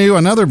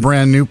another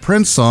brand new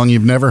Prince song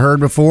you've never heard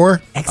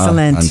before.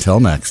 Excellent. Until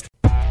next.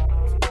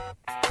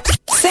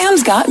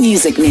 Sam's got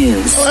music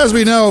news. Well, as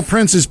we know,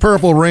 Prince's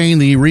Purple Rain,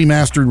 the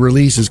remastered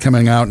release, is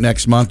coming out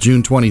next month,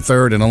 June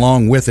 23rd, and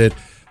along with it,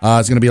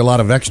 it's going to be a lot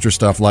of extra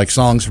stuff like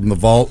songs from the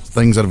vault,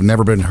 things that have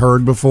never been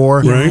heard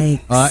before. Right.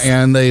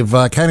 And they've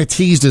kind of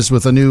teased us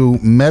with a new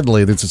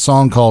medley. That's a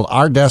song called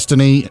Our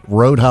Destiny,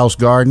 Roadhouse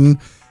Garden.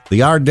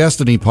 The Our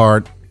Destiny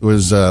part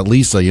was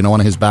Lisa, one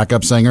of his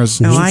backup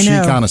singers. Oh, I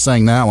know. She kind of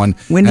sang that one.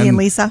 Wendy and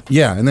Lisa?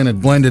 Yeah, and then it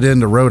blended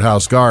into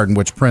Roadhouse Garden,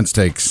 which Prince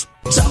takes.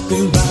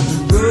 Talking about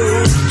the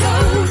Roadhouse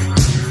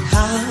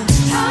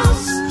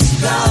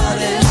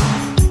Garden.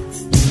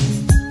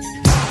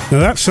 Now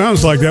that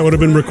sounds like that would have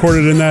been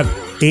recorded in that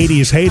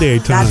 80s heyday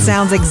time. That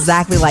sounds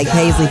exactly like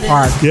Paisley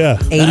Park. Yeah.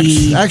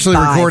 85. Actually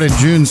recorded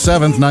June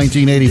 7th,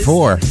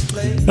 1984.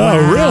 Oh,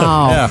 really?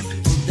 Yeah.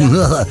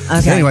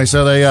 Okay. Anyway,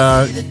 so they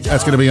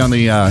that's going to be on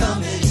the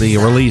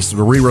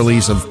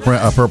re-release of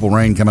Purple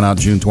Rain coming out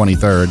June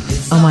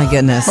 23rd. Oh my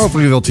goodness.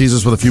 Hopefully they'll tease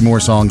us with a few more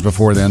songs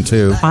before then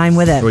too. Fine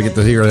with it. So we get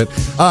to hear it.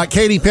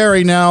 Katy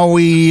Perry now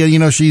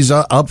she's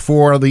up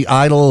for the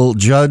Idol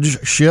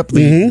judgeship.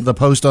 The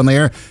post on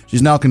there.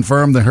 She's now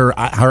confirmed that her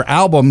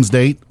album's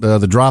date, the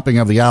dropping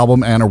of the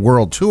album, and her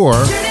world tour.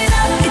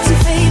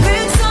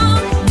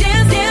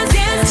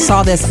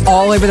 Saw this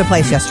all over the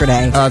place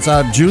yesterday. It's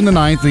out June the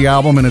 9th, the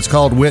album, and it's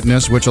called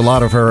Witness, which a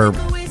lot of her,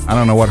 I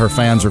don't know what her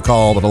fans are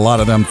called, but a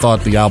lot of them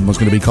thought the album was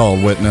going to be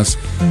called Witness.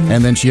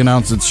 And then she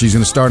announced that she's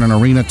going to start an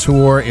arena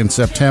tour in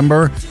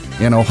September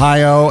in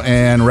Ohio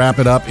and wrap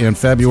it up in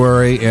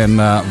February in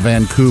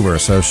Vancouver.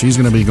 So she's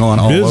going to be going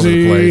all over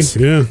the place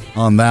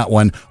on that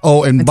one.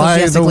 Oh, and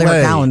by the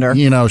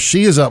way,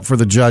 she is up for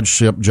the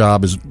judgeship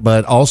job,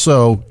 but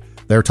also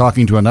they're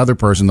talking to another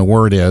person. The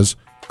word is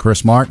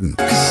Chris Martin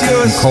from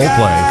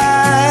Coldplay.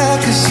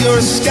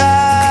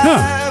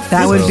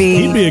 That would be...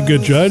 He'd be a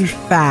good judge.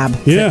 Fab.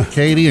 Yeah.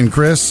 Katie and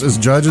Chris as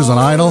judges on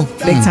Idol.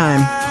 Big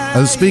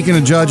time. Speaking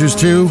of judges,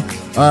 too,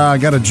 I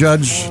got a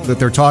judge that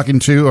they're talking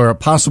to, or a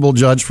possible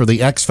judge for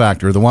the X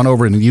Factor, the one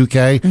over in the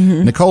UK.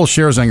 Nicole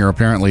Scherzinger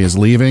apparently is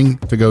leaving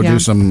to go do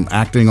some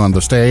acting on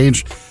the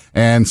stage.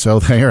 And so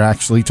they are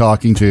actually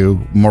talking to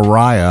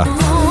Mariah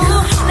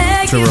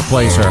to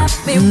replace her.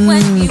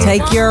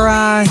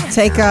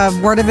 Take a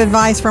word of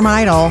advice from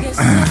Idol.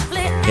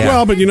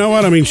 Well, but you know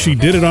what? I mean, she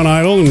did it on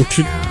Idol, and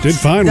she did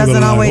fine with it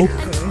on Idol.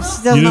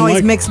 She doesn't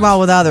always mix well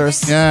with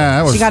others.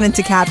 Yeah, she got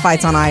into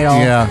catfights on Idol.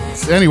 Yeah.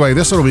 Anyway,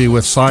 this will be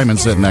with Simon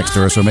sitting next to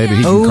her, so maybe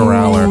he can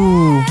corral her.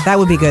 That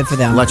would be good for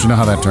them. Let you know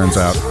how that turns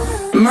out.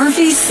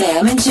 Murphy,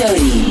 Sam, and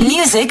Jody.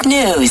 Music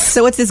news.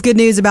 So what's this good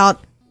news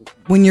about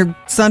when your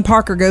son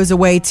Parker goes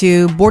away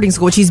to boarding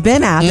school, which he's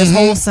been at this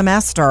whole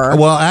semester?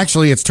 Well,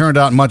 actually, it's turned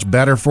out much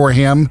better for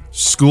him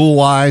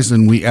school-wise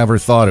than we ever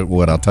thought it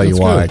would. I'll tell you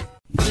why. Good.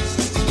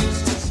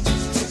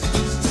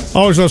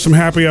 Always love some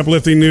happy,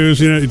 uplifting news.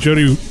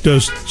 Jody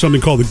does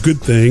something called The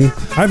Good Thing.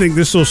 I think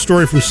this little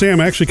story from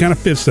Sam actually kind of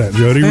fits that,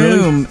 Jody.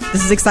 Boom. Really?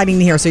 This is exciting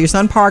to hear. So your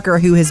son Parker,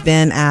 who has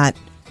been at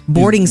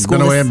boarding school.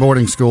 Been away at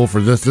boarding school for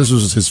this. This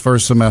was his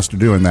first semester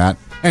doing that.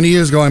 And he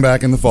is going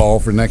back in the fall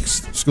for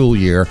next school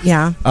year.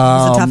 Yeah. It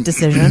was a tough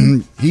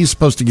decision. He's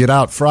supposed to get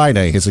out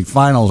Friday. His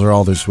finals are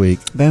all this week.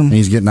 Boom. And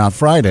he's getting out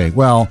Friday.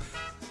 Well,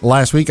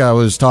 last week I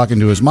was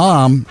talking to his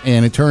mom,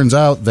 and it turns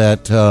out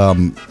that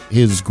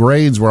his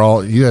grades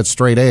were he had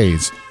straight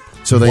A's.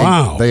 So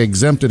they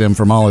exempted him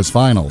from all his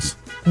finals.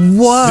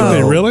 Whoa.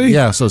 Did they really?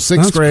 Yeah, so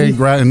sixth grade,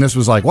 cool. And this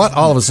was like, what?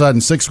 All of a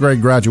sudden, sixth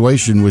grade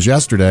graduation was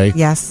yesterday.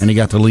 Yes. And he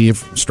got to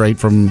leave straight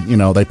from,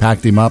 they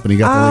packed him up and he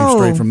got to leave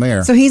straight from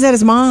there. So he's at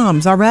his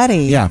mom's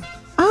already. Yeah.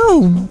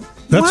 Oh,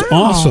 that's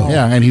awesome.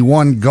 Yeah, and he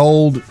won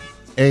gold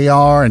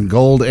AR and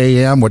gold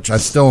AM, which I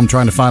still am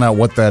trying to find out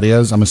what that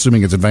is. I'm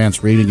assuming it's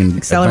advanced reading and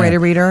accelerated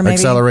reader, maybe?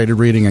 Accelerated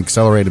reading,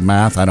 accelerated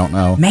math. I don't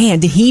know. Man,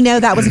 did he know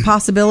that was a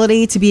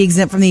possibility to be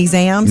exempt from the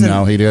exams?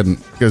 No, he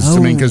didn't.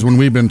 Because when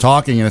we've been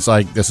talking and it's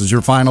like, this is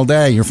your final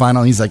day, your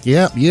final. He's like,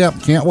 yep,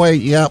 can't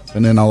wait, yep.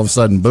 And then all of a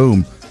sudden,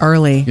 boom.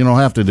 Early. You don't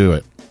have to do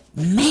it.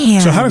 Man.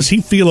 So how does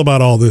he feel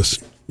about all this?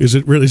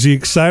 Is he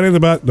excited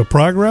about the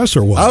progress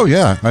or what? Oh,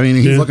 yeah. I mean,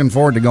 he's looking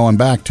forward to going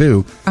back,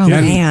 too. Oh,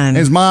 man.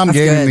 His mom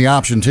gave him the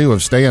option, too,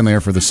 of staying there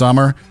for the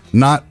summer.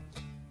 Not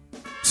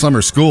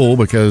summer school,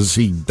 because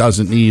he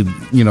doesn't need,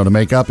 to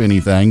make up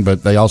anything.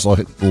 But they also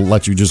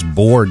let you just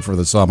board for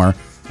the summer,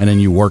 and then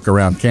you work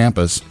around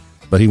campus.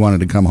 But he wanted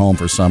to come home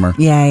for summer.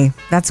 Yay.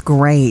 That's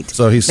great.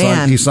 So he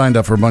signed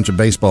up for a bunch of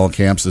baseball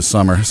camps this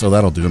summer, so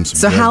that'll do him some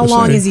good. So how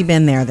long has he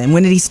been there then?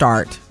 When did he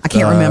start? I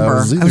can't remember.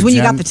 It was when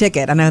you got the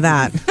ticket. I know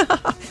that.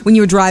 When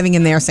you were driving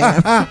in there,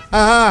 Sam.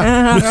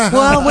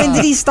 Well, when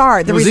did he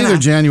start? It was either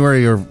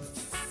January or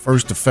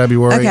 1st of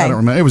February. Okay. I don't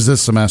remember. It was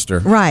this semester.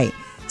 Right.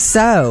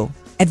 So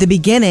at the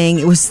beginning,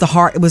 it was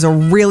a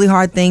really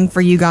hard thing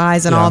for you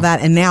guys and all that.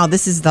 And now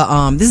this is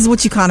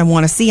what you kind of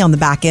want to see on the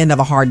back end of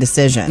a hard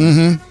decision.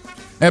 Mm-hmm.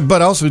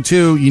 But also,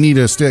 too, we need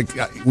to stick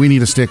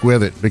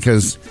with it,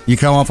 because you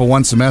come off of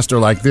one semester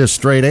like this,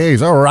 straight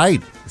A's, all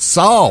right,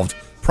 solved.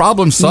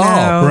 Problem solved.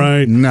 No.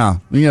 Right. No,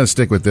 you got to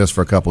stick with this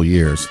for a couple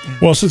years.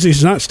 Well, since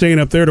he's not staying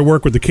up there to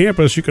work with the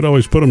campus, you could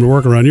always put him to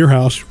work around your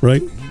house,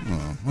 right?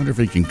 I wonder if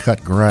he can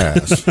cut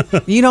grass.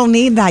 You don't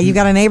need that. You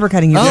got a neighbor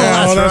cutting your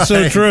grass. Oh, that's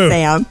so true.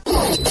 Sam.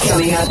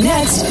 Coming up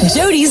next,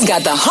 Jody's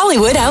got the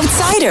Hollywood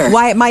Outsider.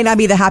 Why it might not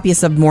be the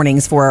happiest of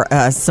mornings for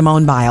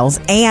Simone Biles,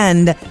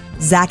 and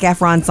Zac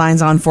Efron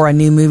signs on for a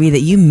new movie that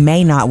you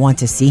may not want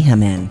to see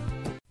him in.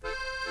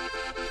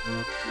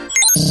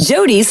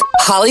 Jody's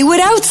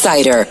Hollywood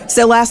Outsider.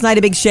 So last night,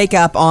 a big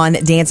shakeup on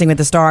Dancing with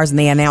the Stars, and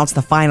they announced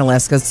the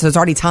finalists, so it's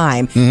already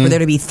time for there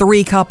to be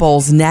 3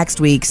 couples next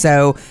week.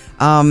 So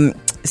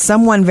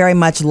someone very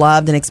much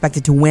loved and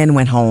expected to win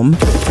went home.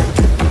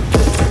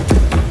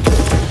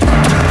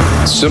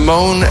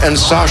 Simone and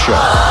Sasha.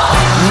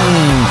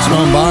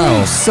 Simone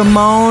Biles.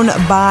 Simone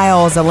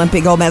Biles,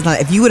 Olympic gold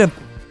medalist. If you would have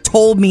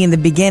told me in the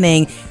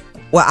beginning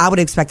Well, I would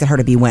have expected her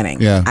to be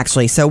winning, Yeah.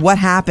 actually. So what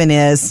happened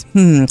is,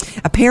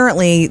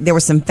 apparently there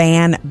was some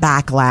fan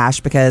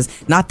backlash because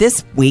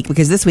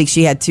this week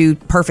she had 2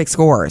 perfect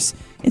scores.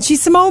 And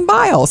she's Simone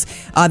Biles.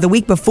 The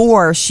week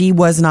before, she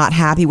was not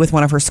happy with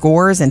one of her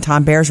scores, and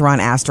Tom Bergeron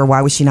asked her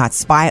why was she not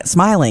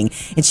smiling.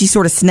 And she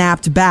sort of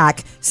snapped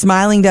back,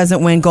 smiling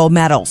doesn't win gold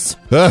medals.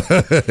 You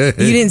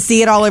didn't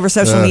see it all over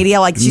social media?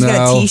 Like, she's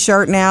got a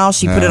T-shirt now.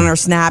 She put it on her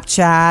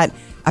Snapchat.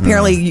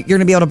 Apparently, you're going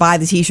to be able to buy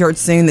the T-shirt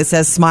soon that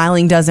says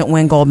smiling doesn't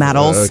win gold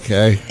medals.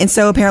 Okay. And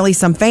so apparently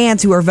some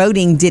fans who are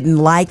voting didn't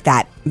like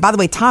that. By the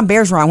way, Tom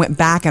Bergeron went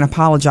back and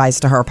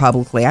apologized to her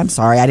publicly. I'm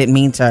sorry. I didn't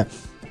mean to...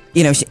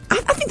 I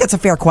think that's a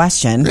fair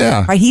question.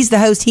 Yeah. Right? He's the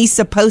host. He's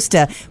supposed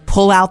to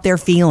pull out their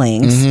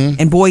feelings.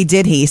 And boy,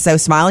 did he. So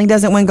smiling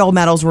doesn't win gold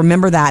medals.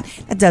 Remember that.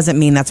 That doesn't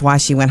mean that's why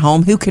she went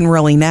home. Who can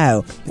really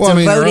know? Well,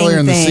 earlier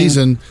in the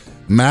season,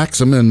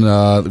 Maxim and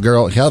the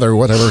girl, Heather,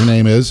 whatever her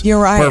name is. You're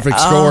right. Perfect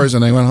scores,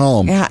 and they went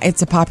home. Yeah,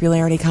 it's a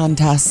popularity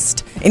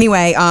contest.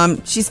 Anyway,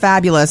 she's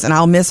fabulous, and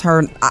I'll miss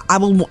her. I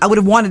would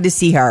have wanted to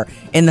see her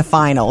in the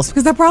finals,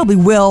 because I probably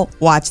will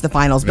watch the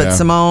finals. But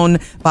Simone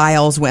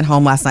Biles went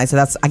home last night, so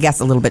that's, I guess,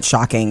 a little bit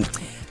shocking.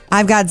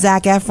 I've got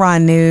Zac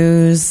Efron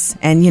news,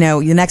 and,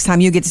 the next time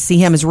you get to see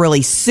him is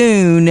really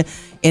soon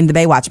in the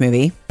Baywatch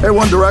movie. Hey,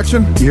 One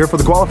Direction, you here for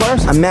the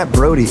qualifiers? I'm Matt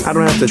Brody. I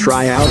don't have to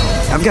try out.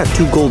 I've got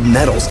 2 gold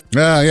medals.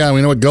 Yeah,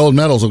 we know what gold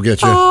medals will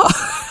get you.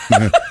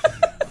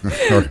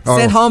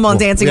 Sent home on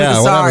Dancing with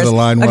the Stars. The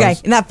line was. Okay,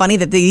 isn't that funny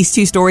that these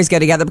 2 stories go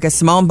together? Because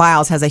Simone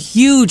Biles has a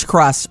huge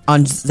crush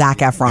on Zac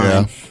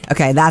Efron. Yeah.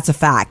 Okay, that's a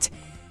fact.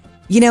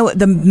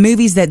 The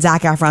movies that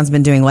Zac Efron's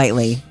been doing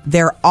lately,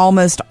 they're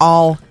almost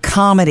all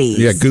comedies.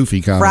 Yeah,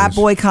 goofy comedies. Frat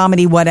boy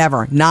comedy,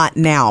 whatever. Not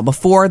now.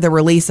 Before the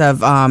release of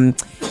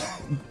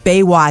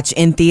Baywatch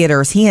in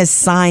theaters, he has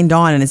signed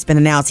on, and it's been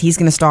announced he's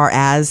going to star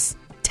as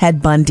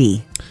Ted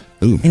Bundy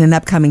in an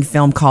upcoming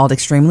film called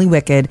Extremely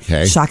Wicked,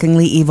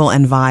 Shockingly Evil,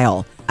 and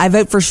Vile. I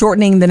vote for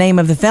shortening the name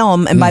of the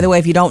film. And by the way,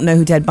 if you don't know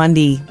who Ted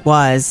Bundy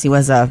was, he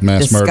was a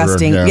mass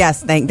disgusting, murderer,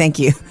 yes, thank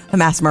you, a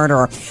mass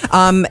murderer.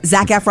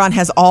 Zac Efron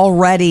has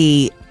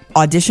already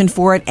auditioned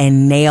for it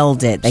and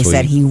nailed it. They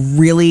said he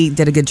really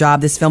did a good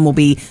job. This film will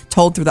be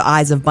told through the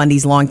eyes of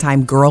Bundy's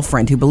longtime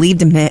girlfriend, who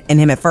believed in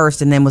him at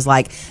first and then was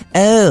like,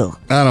 oh,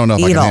 I don't know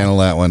if I can handle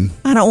that one.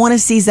 I don't want to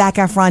see Zac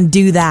Efron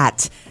do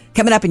that.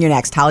 Coming up in your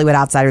next Hollywood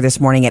Outsider this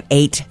morning at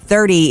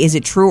 8:30, is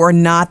it true or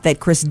not that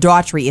Chris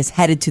Daughtry is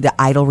headed to the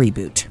Idol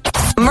reboot?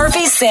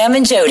 Murphy, Sam,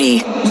 and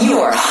Jody,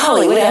 your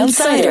Hollywood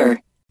Outsider.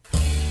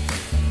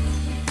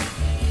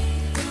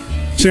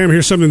 Sam,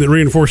 here's something that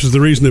reinforces the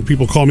reason that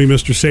people call me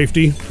Mr.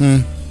 Safety.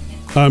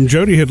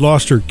 Jody had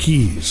lost her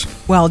keys.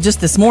 Well,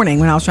 just this morning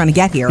when I was trying to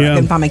get here, I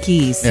couldn't find my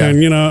keys. Yeah.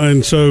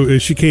 And so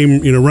she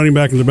came, running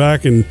back in the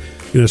back and,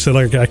 said,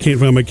 like, I can't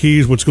find my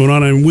keys. What's going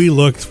on? And we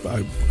looked,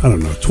 I don't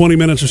know, 20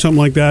 minutes or something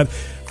like that.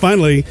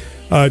 Finally,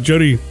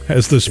 Jody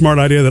has the smart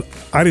idea that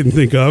I didn't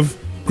think of.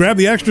 Grab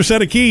the extra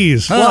set of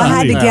keys. Well, I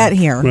had to get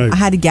here. Right. I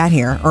had to get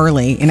here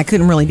early, and I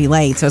couldn't really be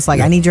late. So it's like,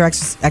 I need your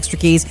extra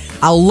keys.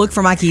 I'll look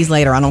for my keys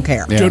later. I don't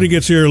care. Yeah. Jody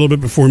gets here a little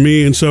bit before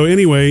me. And so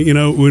anyway,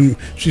 when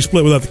she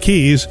split without the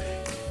keys,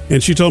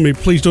 and she told me,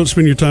 please don't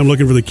spend your time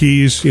looking for the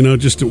keys,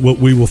 just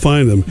we will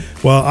find them.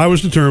 Well, I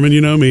was determined,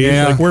 me.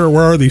 Yeah. Like, where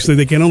are these things?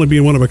 They can only be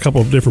in one of a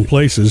couple of different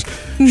places.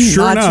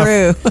 Sure enough,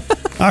 true.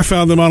 I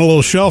found them on a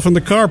little shelf in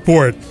the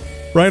carport.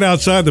 Right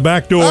outside the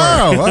back door.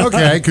 Oh,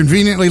 okay.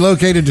 Conveniently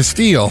located to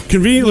steal.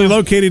 Conveniently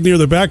located near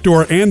the back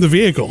door and the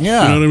vehicle.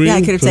 Yeah. You know what I mean? Yeah, I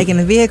could have taken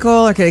the vehicle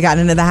or could have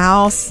gotten into the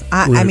house.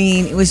 I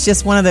mean, it was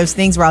just one of those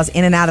things where I was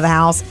in and out of the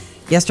house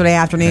yesterday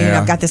afternoon. Yeah.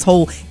 I've got this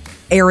whole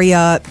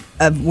area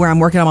of where I'm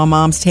working on my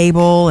mom's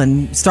table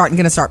and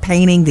going to start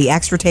painting the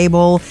extra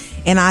table.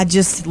 And I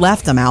just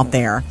left them out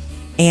there.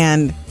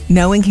 And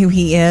knowing who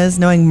he is,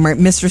 knowing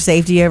Mr.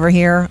 Safety over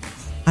here,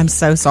 I'm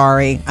so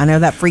sorry. I know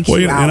that freaks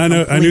you out. And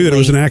I knew that it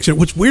was an accident.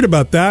 What's weird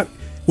about that,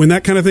 when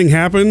that kind of thing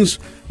happens,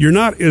 you're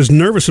not as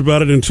nervous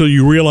about it until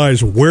you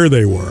realize where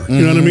they were.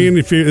 You know what I mean?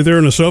 If they're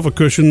in a sofa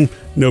cushion,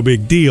 no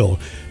big deal.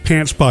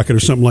 Pants pocket or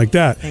something like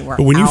that.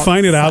 But when you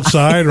find it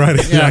outside, right,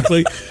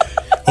 exactly,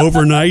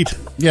 overnight.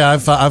 Yeah,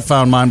 I've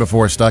found mine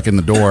before stuck in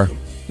the door.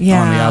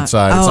 Yeah. On the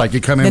outside. It's like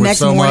you come in with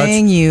so much.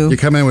 You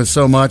come in with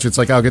so much, it's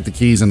like, I'll get the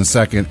keys in a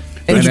second.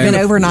 It's been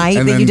overnight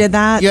that you did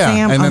that,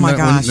 Sam? And then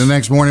gosh. The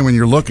next morning when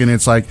you're looking,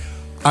 it's like,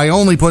 I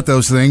only put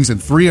those things in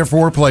 3 or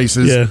 4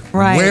 places. Yeah.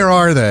 Right. Where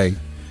are they?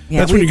 Yeah,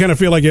 that's when you kind of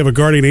feel like you have a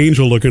guardian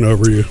angel looking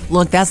over you.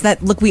 Look,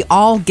 Look, we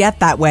all get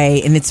that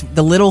way, and it's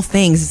the little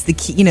things. It's the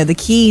key, the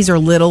keys are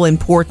little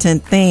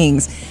important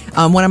things.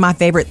 One of my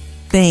favorite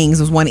things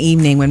was one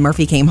evening when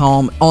Murphy came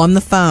home on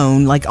the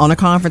phone, like on a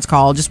conference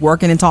call, just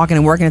working and talking.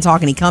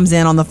 He comes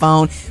in on the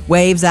phone,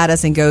 waves at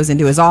us, and goes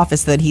into his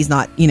office so that he's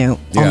not, on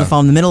the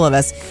phone in the middle of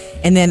us.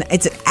 And then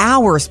it's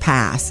hours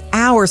pass,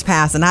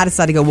 and I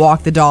decide to go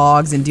walk the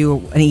dogs and do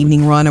an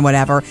evening run or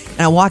whatever.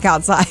 And I walk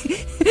outside.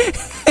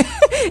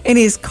 And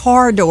his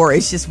car door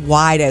is just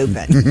wide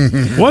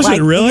open. Was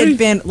it really? It had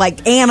been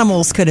like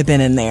animals could have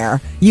been in there.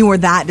 You were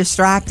that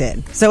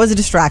distracted. So it was a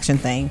distraction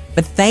thing.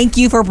 But thank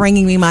you for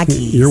bringing me my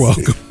keys. You're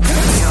welcome.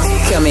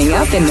 Coming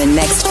up in the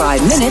next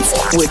 5 minutes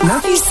with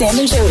Murphy, Sam,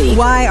 and Jody.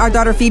 Why our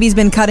daughter Phoebe's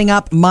been cutting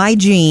up my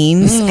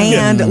jeans.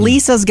 And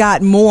Lisa's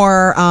got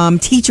more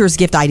teacher's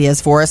gift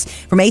ideas for us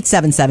from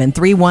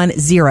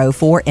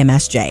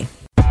 877-310-4MSJ.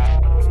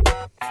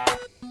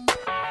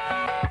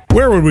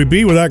 Where would we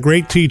be without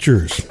great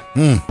teachers?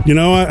 You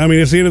know, I mean,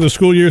 it's the end of the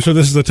school year, so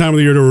this is the time of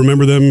the year to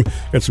remember them.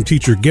 Got some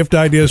teacher gift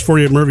ideas for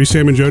you at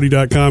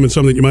murphysamandjody.com and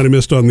some that you might have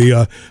missed on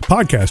the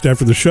podcast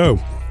after the show.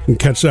 You can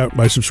catch that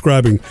by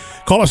subscribing.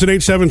 Call us at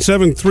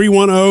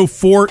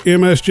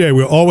 877-310-4MSJ.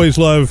 We always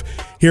love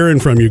hearing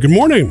from you. Good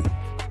morning.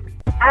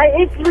 Hi,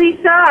 it's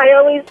Lisa. I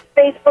always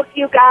Facebook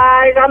you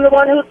guys. I'm the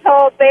one who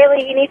told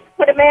Bailey he needs to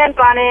put a man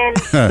bun in.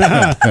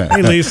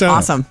 Hey, Lisa.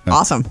 Awesome.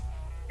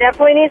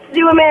 Definitely needs to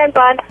do a man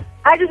bun.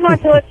 I just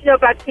wanted to let you know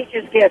about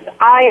teachers' gifts.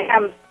 I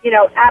am,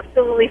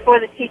 absolutely for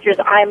the teachers.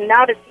 I am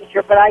not a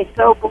teacher, but I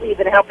so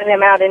believe in helping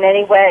them out in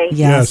any way.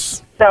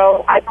 Yes.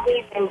 So I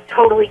believe in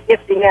totally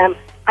gifting them.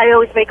 I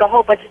always make a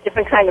whole bunch of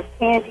different kind of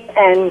candy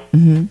and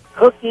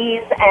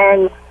cookies,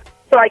 and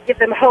so I give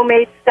them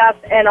homemade stuff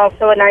and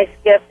also a nice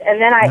gift. And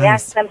then I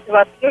ask them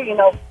throughout the year,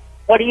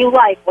 what do you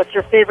like? What's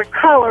your favorite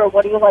color?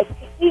 What do you like to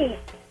eat?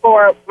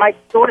 For my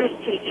daughter's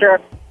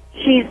teacher,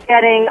 she's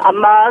getting a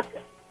mug.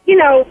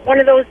 One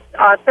of those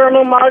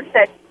thermal mugs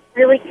that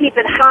really keep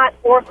it hot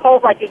or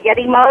cold, like a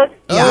Yeti mug.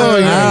 Oh,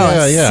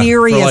 yeah.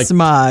 Serious for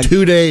mug.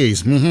 2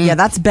 days. Mm-hmm. Yeah,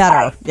 that's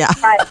better. Yeah.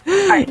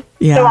 Right.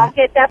 Yeah. So I'll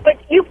get that. But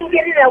you can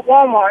get it at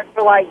Walmart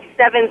for like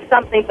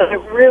 $7-something, but it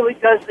really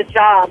does the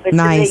job. It's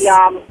nice.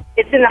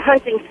 It's in the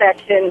hunting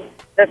section,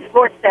 the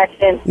sports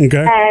section.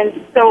 Okay.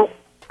 And so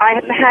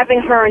I'm having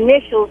her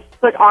initials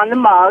put on the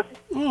mug,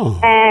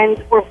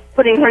 and we're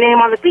putting her name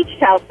on the beach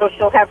towel. So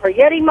she'll have her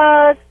Yeti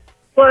mug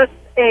plus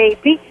a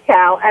beach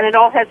towel, and it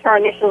all has her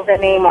initials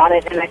and name on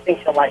it, and I think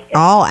she'll like it.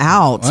 All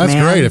out, Well, that's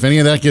man. great. If any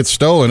of that gets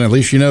stolen, at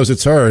least she knows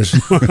it's hers.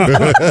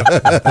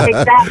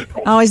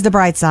 Exactly. Always the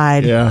bright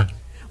side. Yeah.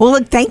 Well,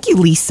 look, thank you,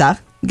 Lisa.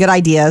 Good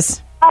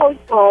ideas. Oh,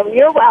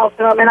 you're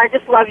welcome, and I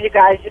just love you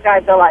guys. You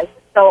guys are like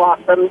so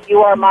awesome.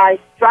 You are my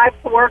drive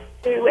to work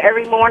to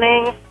every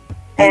morning,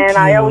 and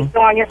I always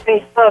go on your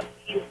Facebook,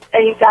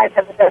 and you guys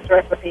have the best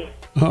recipe.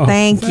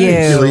 Thank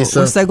you, Lisa.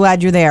 We're so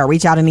glad you're there.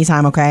 Reach out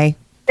anytime, okay?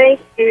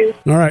 Thank you.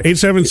 All right,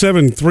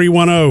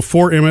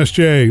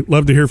 877-310-4MSJ.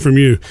 Love to hear from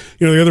you.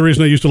 The other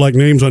reason I used to like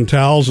names on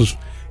towels is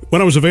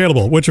when I was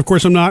available, which of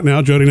course I'm not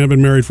now. Jody and I have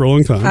been married for a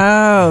long time.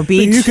 Oh,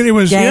 beach game.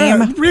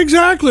 Yeah,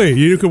 exactly.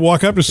 You could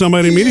walk up to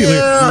somebody immediately.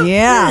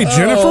 Yeah. Hey,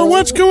 Jennifer,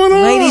 what's going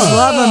on? Ladies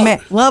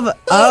love a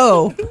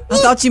I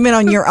thought you meant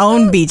on your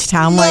own beach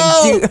towel. I'm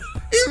like, dude.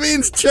 It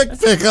means chick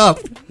pickup.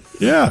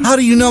 Yeah. How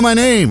do you know my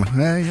name?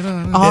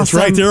 Awesome. It's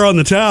right there on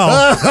the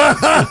towel.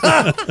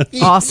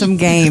 Awesome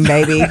game,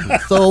 baby.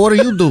 So what are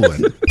you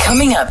doing?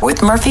 Coming up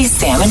with Murphy,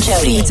 Sam, and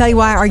Jody. I'll tell you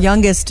why our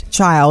youngest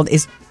child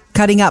is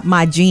cutting up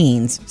my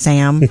jeans,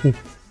 Sam.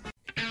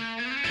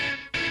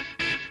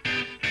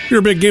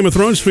 You're a big Game of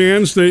Thrones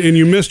fans, and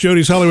you missed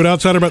Jody's Hollywood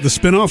Outsider about the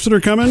spinoffs that are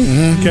coming.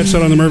 Catch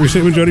that on the Murphy,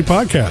 Sam, and Jody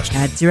podcast.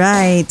 That's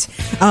right.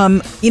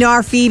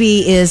 Our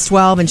Phoebe is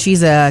 12, and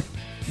she's a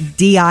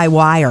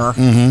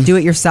DIYer, do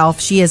it yourself.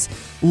 She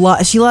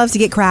loves to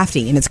get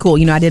crafty, and it's cool.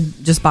 I did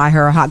just buy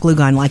her a hot glue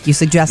gun like you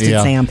suggested,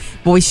 Sam.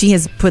 Boy, she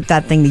has put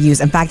that thing to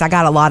use. In fact, I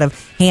got a lot of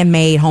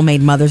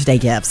homemade Mother's Day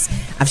gifts.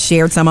 I've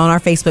shared some on our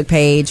Facebook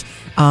page.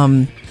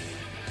 You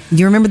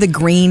remember the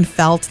green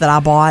felt that I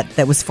bought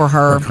that was for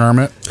her? For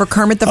Kermit? For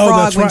Kermit the Oh,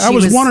 Frog. that's right. I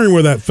was wondering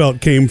where that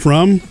felt came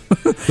from.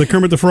 The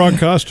Kermit the Frog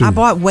costume. I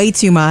bought way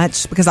too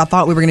much because I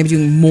thought we were going to be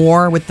doing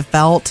more with the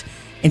felt,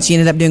 and she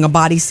ended up doing a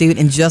bodysuit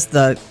and just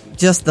the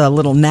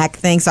little neck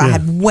thing. So I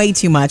had way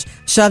too much,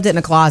 shoved it in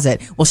a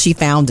closet. Well, she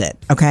found it.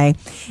 Okay.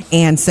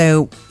 And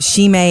so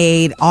she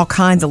made all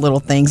kinds of little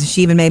things.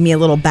 She even made me a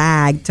little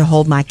bag to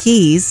hold my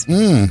keys.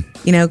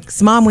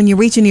 Cause Mom, when you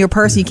reach into your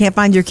purse and you can't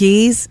find your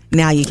keys,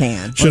 now you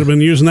can. Should have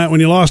been using that when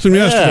you lost them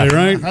yesterday,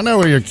 right? I know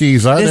where your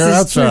keys are. They're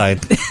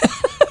outside.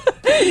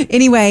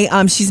 Anyway,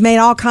 she's made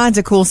all kinds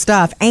of cool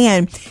stuff,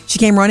 and she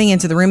came running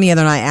into the room the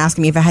other night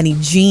asking me if I had any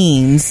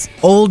jeans,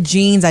 old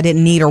jeans I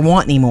didn't need or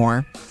want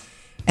anymore.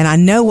 And I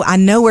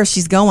know where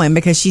she's going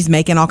because she's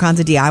making all kinds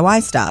of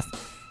DIY stuff.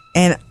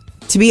 And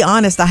to be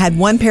honest, I had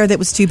one pair that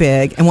was too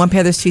big and one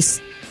pair that's too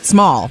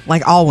small,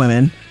 like all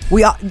women.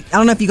 I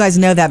don't know if you guys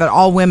know that, but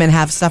all women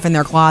have stuff in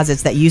their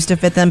closets that used to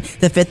fit them,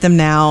 that fit them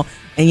now.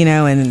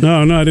 And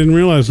No, I didn't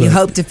realize that. You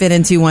hope to fit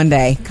into one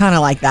day, kind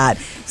of like that.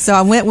 So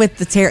I went with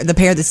the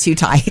pair that's too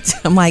tight.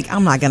 I'm like,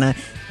 I'm not gonna.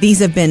 These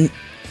have been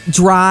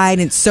dried,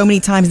 and so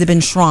many times they've been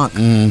shrunk.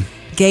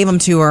 Gave them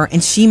to her,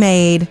 and she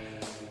made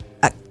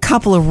a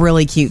couple of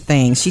really cute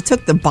things. She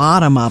took the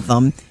bottom of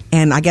them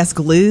and I guess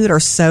glued or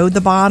sewed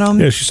the bottom.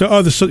 Yeah,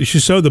 she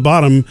sewed the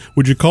bottom.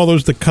 Would you call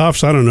those the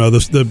cuffs? I don't know.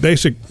 The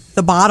basic.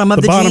 The bottom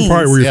of the bottom jeans.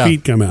 part where your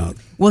feet come out.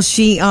 Well,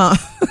 she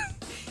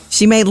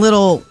made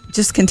little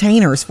just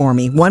containers for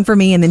me. One for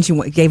me, and then she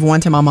gave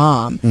one to my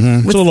mom.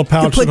 It's a little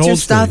pouch to put that your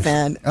holds stuff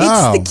things. in.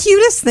 It's the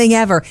cutest thing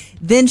ever.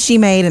 Then she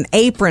made an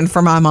apron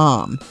for my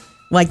mom,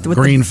 like with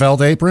green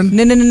felt apron.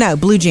 No,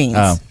 blue jeans.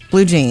 Oh.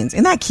 Blue jeans.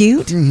 Isn't that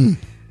cute?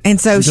 And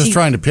so I'm just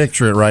trying to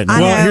picture it right now.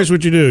 Well, here's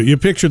what you do. You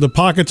picture the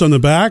pockets on the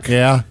back.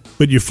 Yeah.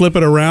 But you flip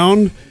it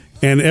around,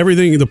 and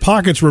everything, the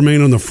pockets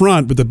remain on the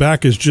front, but the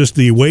back is just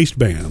the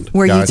waistband.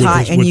 Where you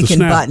tie and you can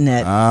button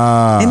it.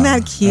 Isn't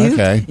that cute?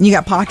 Okay. And you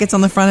got pockets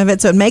on the front of it,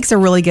 so it makes a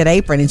really good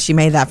apron, and she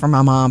made that for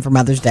my mom for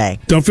Mother's Day.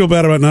 Don't feel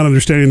bad about not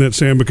understanding that,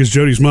 Sam, because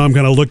Jody's mom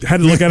kind of had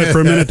to look at it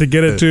for a minute to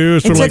get it, too.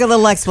 It took a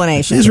little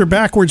explanation. These are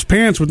backwards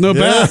pants with no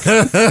back.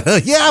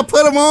 Yeah,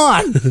 put them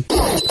on.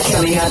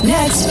 Coming up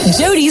next,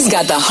 Jody's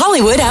got the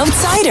Hollywood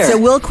Outsider. So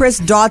will Chris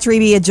Daughtry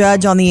be a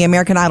judge on the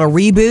American Idol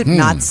reboot?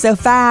 Not so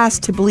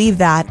fast to believe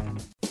that.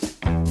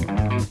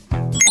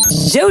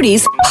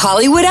 Jody's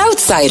Hollywood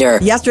Outsider.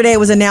 Yesterday, it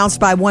was announced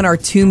by one or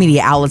two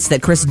media outlets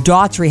that Chris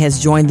Daughtry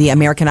has joined the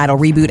American Idol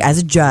reboot as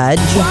a judge.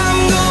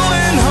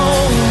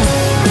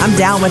 I'm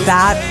down with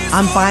that.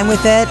 I'm fine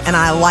with it, and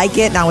I like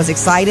it, and I was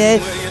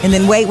excited. And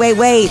then wait.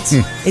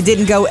 It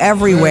didn't go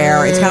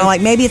everywhere. It's kind of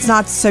like maybe it's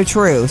not so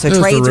true. So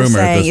trades are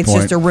saying it's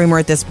just a rumor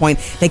at this point.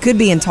 They could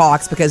be in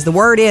talks because the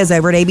word is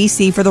over at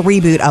ABC for the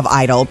reboot of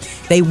Idol,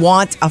 they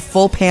want a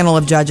full panel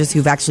of judges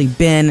who've actually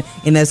been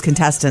in those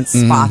contestants'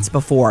 spots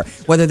before,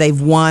 whether they've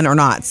won or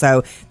not.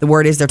 So the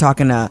word is they're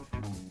talking to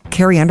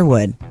Carrie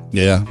Underwood.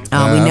 Yeah.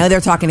 We know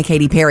they're talking to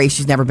Katy Perry.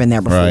 She's never been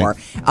there before.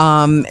 Right.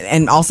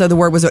 And also the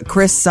word was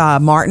Chris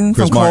Martin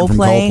from Coldplay. From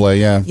Coldplay,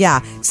 yeah. Yeah.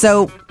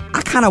 So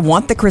I kind of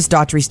want the Chris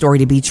Daughtry story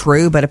to be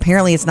true, but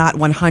apparently it's not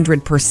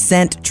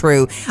 100%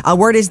 true.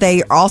 Word is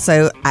they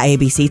also,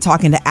 ABC,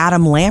 talking to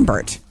Adam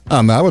Lambert.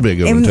 That would be a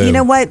good one, too. You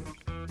know what?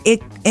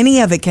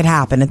 Any of it could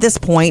happen at this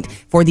point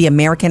for the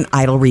American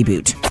Idol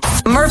reboot.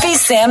 Murphy,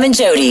 Sam, and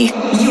Jody,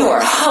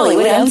 your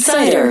Hollywood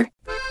Outsider.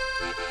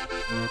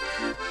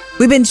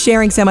 We've been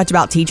sharing so much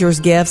about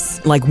teachers'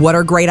 gifts, like what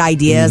are great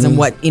ideas and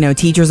what,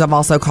 teachers have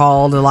also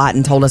called a lot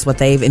and told us what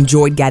they've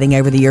enjoyed getting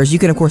over the years. You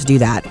can, of course, do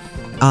that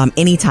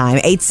anytime.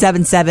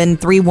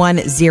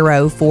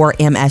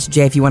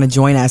 877-310-4MSJ if you want to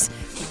join us.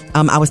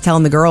 I was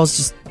telling the girls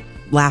just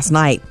last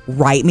night,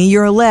 write me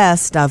your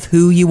list of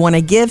who you want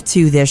to give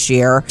to this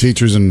year.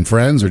 Teachers and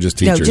friends or just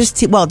teachers? No,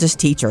 just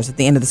teachers at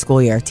the end of the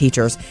school year,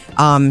 teachers.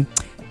 And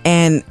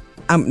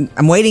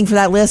I'm waiting for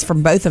that list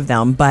from both of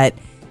them, but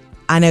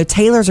I know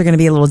Taylor's are going to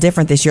be a little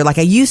different this year. Like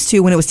I used to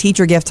when it was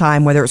teacher gift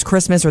time, whether it was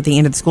Christmas or at the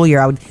end of the school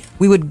year,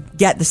 we would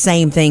get the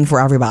same thing for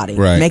everybody,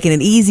 making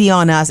it easy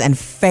on us and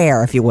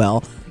fair, if you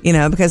will.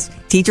 Because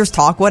teachers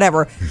talk,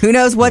 whatever. Who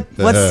knows what's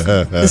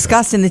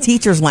discussed in the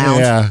teachers' lounge.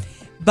 Yeah.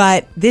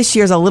 But this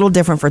year's a little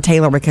different for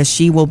Taylor because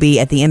she will be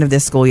at the end of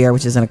this school year,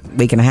 which is in a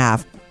week and a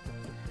half,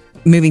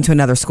 moving to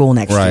another school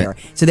next year.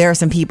 So there are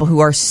some people who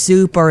are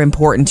super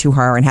important to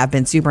her and have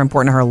been super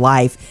important to her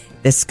life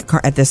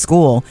at this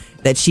school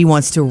that she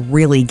wants to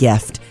really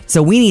gift.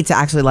 So we need to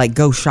actually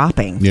go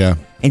shopping. Yeah.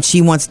 And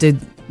she wants to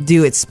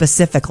do it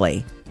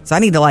specifically. So I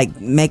need to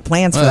make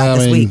plans for that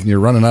this week. You're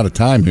running out of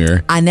time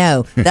here. I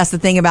know. That's the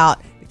thing about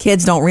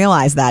kids don't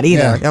realize that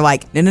either. Yeah. They're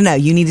like, no,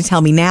 you need to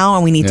tell me now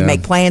and we need to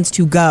make plans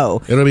to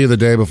go. It'll be the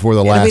day before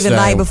the last day. It'll be the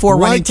night before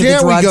running to the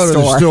drugstore. Why can't we go to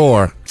the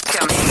store?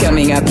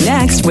 Coming up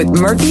next with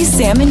Murphy,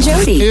 Sam, and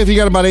Jody. If you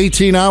got about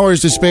 18 hours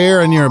to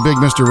spare and you're a big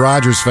Mr.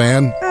 Rogers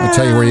fan, I'll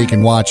tell you where you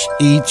can watch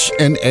each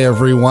and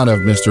every one of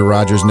Mr.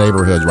 Rogers'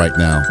 neighborhoods right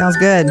now. Sounds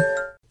good.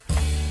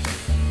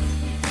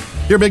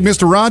 You're a big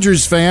Mr.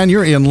 Rogers fan,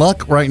 you're in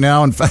luck right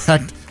now. In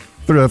fact,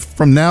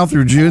 from now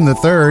through June the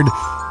 3rd,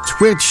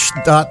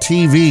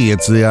 Twitch.tv.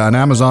 It's an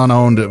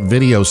Amazon-owned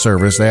video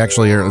service.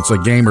 It's a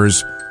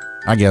gamer's,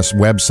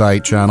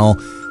 website channel.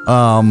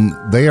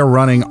 They are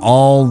running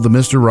all the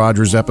Mr.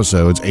 Rogers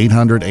episodes,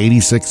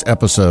 886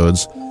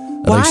 episodes.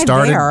 Why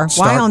there?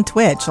 Why on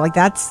Twitch?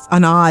 That's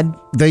an odd.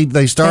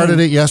 They started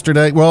it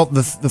yesterday. Well,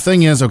 the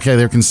thing is,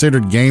 they're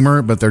considered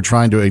gamer, but they're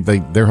trying to.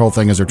 Their whole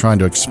thing is they're trying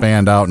to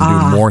expand out and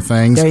do more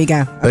things. There you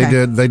go.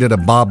 Okay. They did a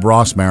Bob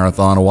Ross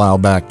marathon a while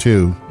back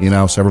too.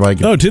 So everybody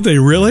could. Oh, did they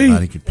really?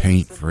 Everybody could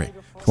paint for it.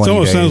 It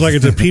almost sounds like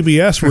it's a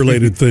PBS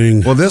related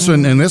thing. Well, this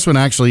one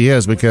actually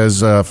is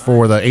because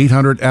for the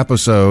 800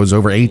 episodes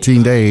over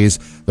 18 days,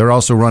 they're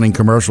also running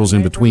commercials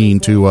in between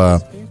to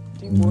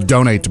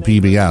donate to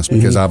PBS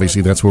because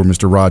obviously that's where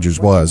Mr. Rogers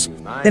was.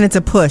 Then it's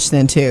a push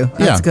then too.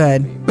 That's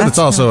good. But it's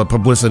also a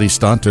publicity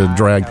stunt to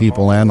drag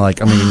people in.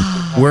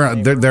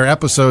 They're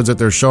episodes that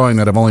they're showing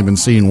that have only been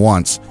seen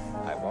once.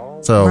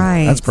 So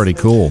that's pretty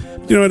cool.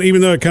 You know what? Even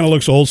though it kind of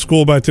looks old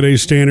school by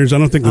today's standards, I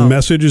don't think the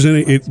message is in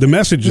it. The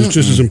message is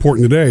just as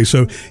important today.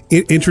 So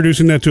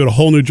introducing that to a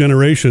whole new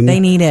generation.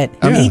 They need it.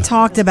 Yeah. He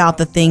talked about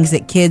the things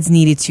that kids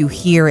needed to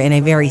hear in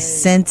a very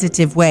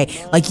sensitive way.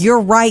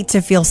 You're right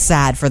to feel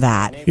sad for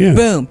that. Yeah.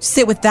 Boom.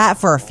 Sit with that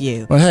for a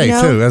few. But hey,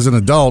 too, as an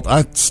adult,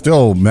 I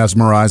still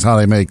mesmerize how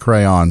they make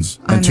crayons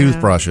and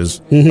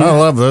toothbrushes. Mm-hmm. I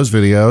love those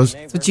videos.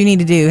 That's what you need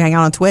to do. Hang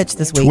out on Twitch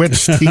this week.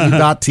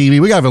 Twitch.tv.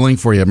 We got a link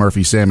for you at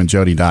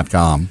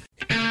murphysamandjody.com.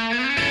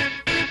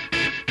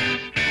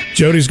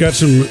 Jody's got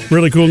some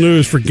really cool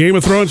news for Game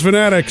of Thrones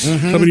fanatics.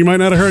 Something you might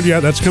not have heard yet.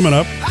 That's coming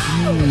up.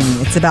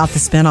 It's about the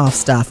spinoff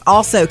stuff.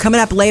 Also,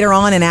 coming up later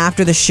on and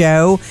after the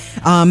show,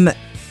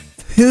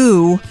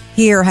 who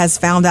here has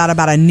found out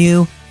about a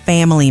new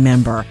family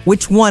member.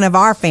 Which one of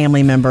our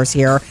family members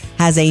here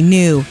has a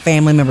new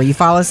family member? You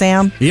follow,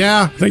 Sam?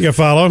 Yeah. I think I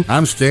follow.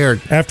 I'm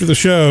scared. After the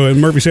show and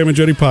Murphy, Sam, and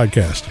Jody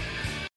podcast.